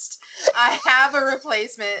co-host, I have a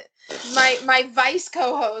replacement. My vice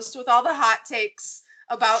co-host with all the hot takes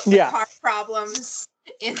about the car problems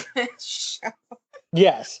in this show.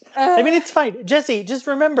 Yes. I mean, it's fine. Jesse, just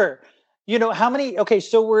remember, how many,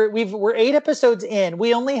 so we're 8 episodes in.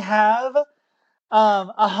 We only have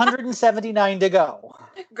 179 to go.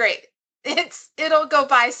 Great. It'll go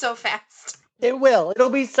by so fast. It will. It'll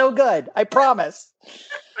be so good. I promise.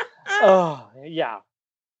 Oh, yeah.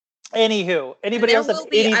 Anywho, anybody else have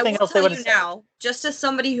anything else they want to say? Now, just as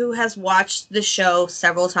somebody who has watched the show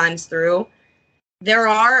several times through, there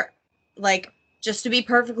are, just to be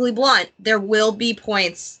perfectly blunt, there will be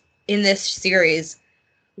points in this series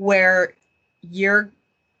where we're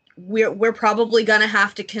probably gonna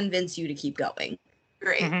have to convince you to keep going.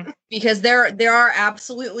 Great. Mm-hmm. Because there are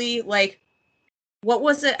absolutely, what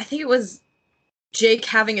was it? I think it was Jake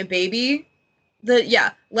having a baby. The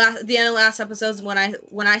end of last episodes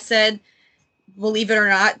when I said, believe it or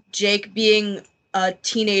not, Jake being a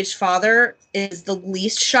teenage father is the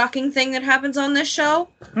least shocking thing that happens on this show.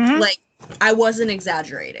 Mhm. Like, I wasn't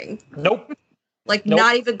exaggerating. Nope. Like, Nope.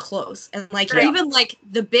 not even close. And, like, Yeah. even, like,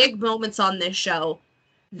 the big moments on this show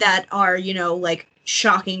that are, you know, like,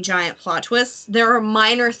 shocking giant plot twists, there are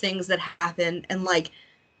minor things that happen, and, like,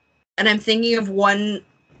 and I'm thinking of one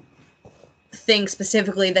thing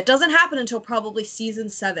specifically that doesn't happen until probably season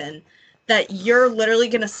 7, that you're literally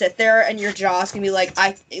gonna sit there and your jaw's gonna be like,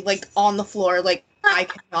 on the floor, like, I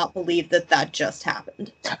cannot believe that just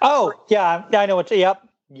happened. Oh, yeah. I know what. Yep.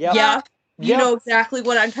 Yeah, you Yep. know exactly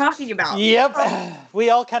what I'm talking about. Yep. We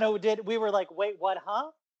all kind of did. We were like, wait, what,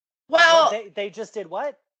 huh? Well, What, they just did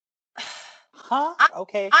what? Huh?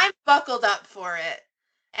 Okay. I'm buckled up for it.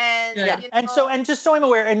 And Good. Yeah. you And know, so, and just so I'm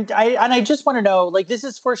aware, and I just want to know, like, this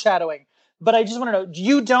is foreshadowing, but I just want to know,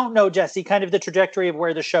 you don't know, Jesse, kind of the trajectory of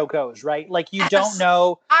where the show goes, right? Like, you don't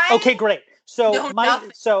know. I Okay, great. So know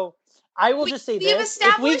nothing. so I will We- just say we've this: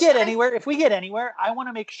 if we established- get anywhere, I want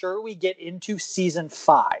to make sure we get into season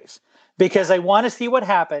 5, because I want to see what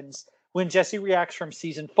happens when Jesse reacts from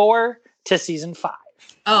season 4 to season 5.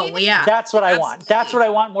 Oh, well, yeah. That's what I want. That's Absolutely.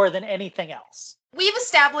 what I want more than anything else. We've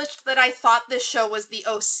established that I thought this show was the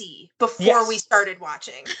OC before Yes. we started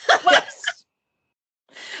watching. Yes.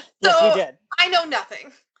 Yes, So- we did. I know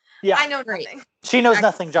nothing. Yeah. I know Great. nothing. She knows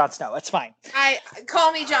nothing, Jon Snow. It's fine. I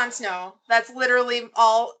call me Jon Snow. That's literally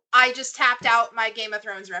all. I just tapped out my Game of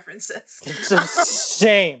Thrones references.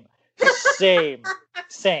 Same.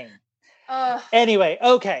 Anyway,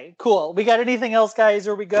 okay, cool. We got anything else, guys?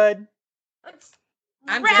 Are we good? Let's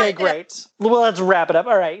I'm wrap Okay, it up. great. Well, let's wrap it up.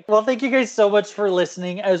 All right. Well, thank you guys so much for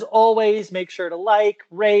listening. As always, make sure to like,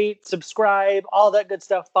 rate, subscribe, all that good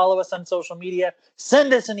stuff. Follow us on social media.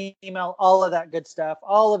 Send us an email, all of that good stuff.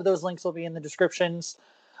 All of those links will be in the descriptions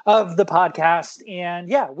of the podcast. And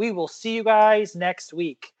yeah, we will see you guys next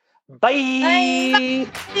week. Bye.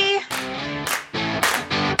 Bye.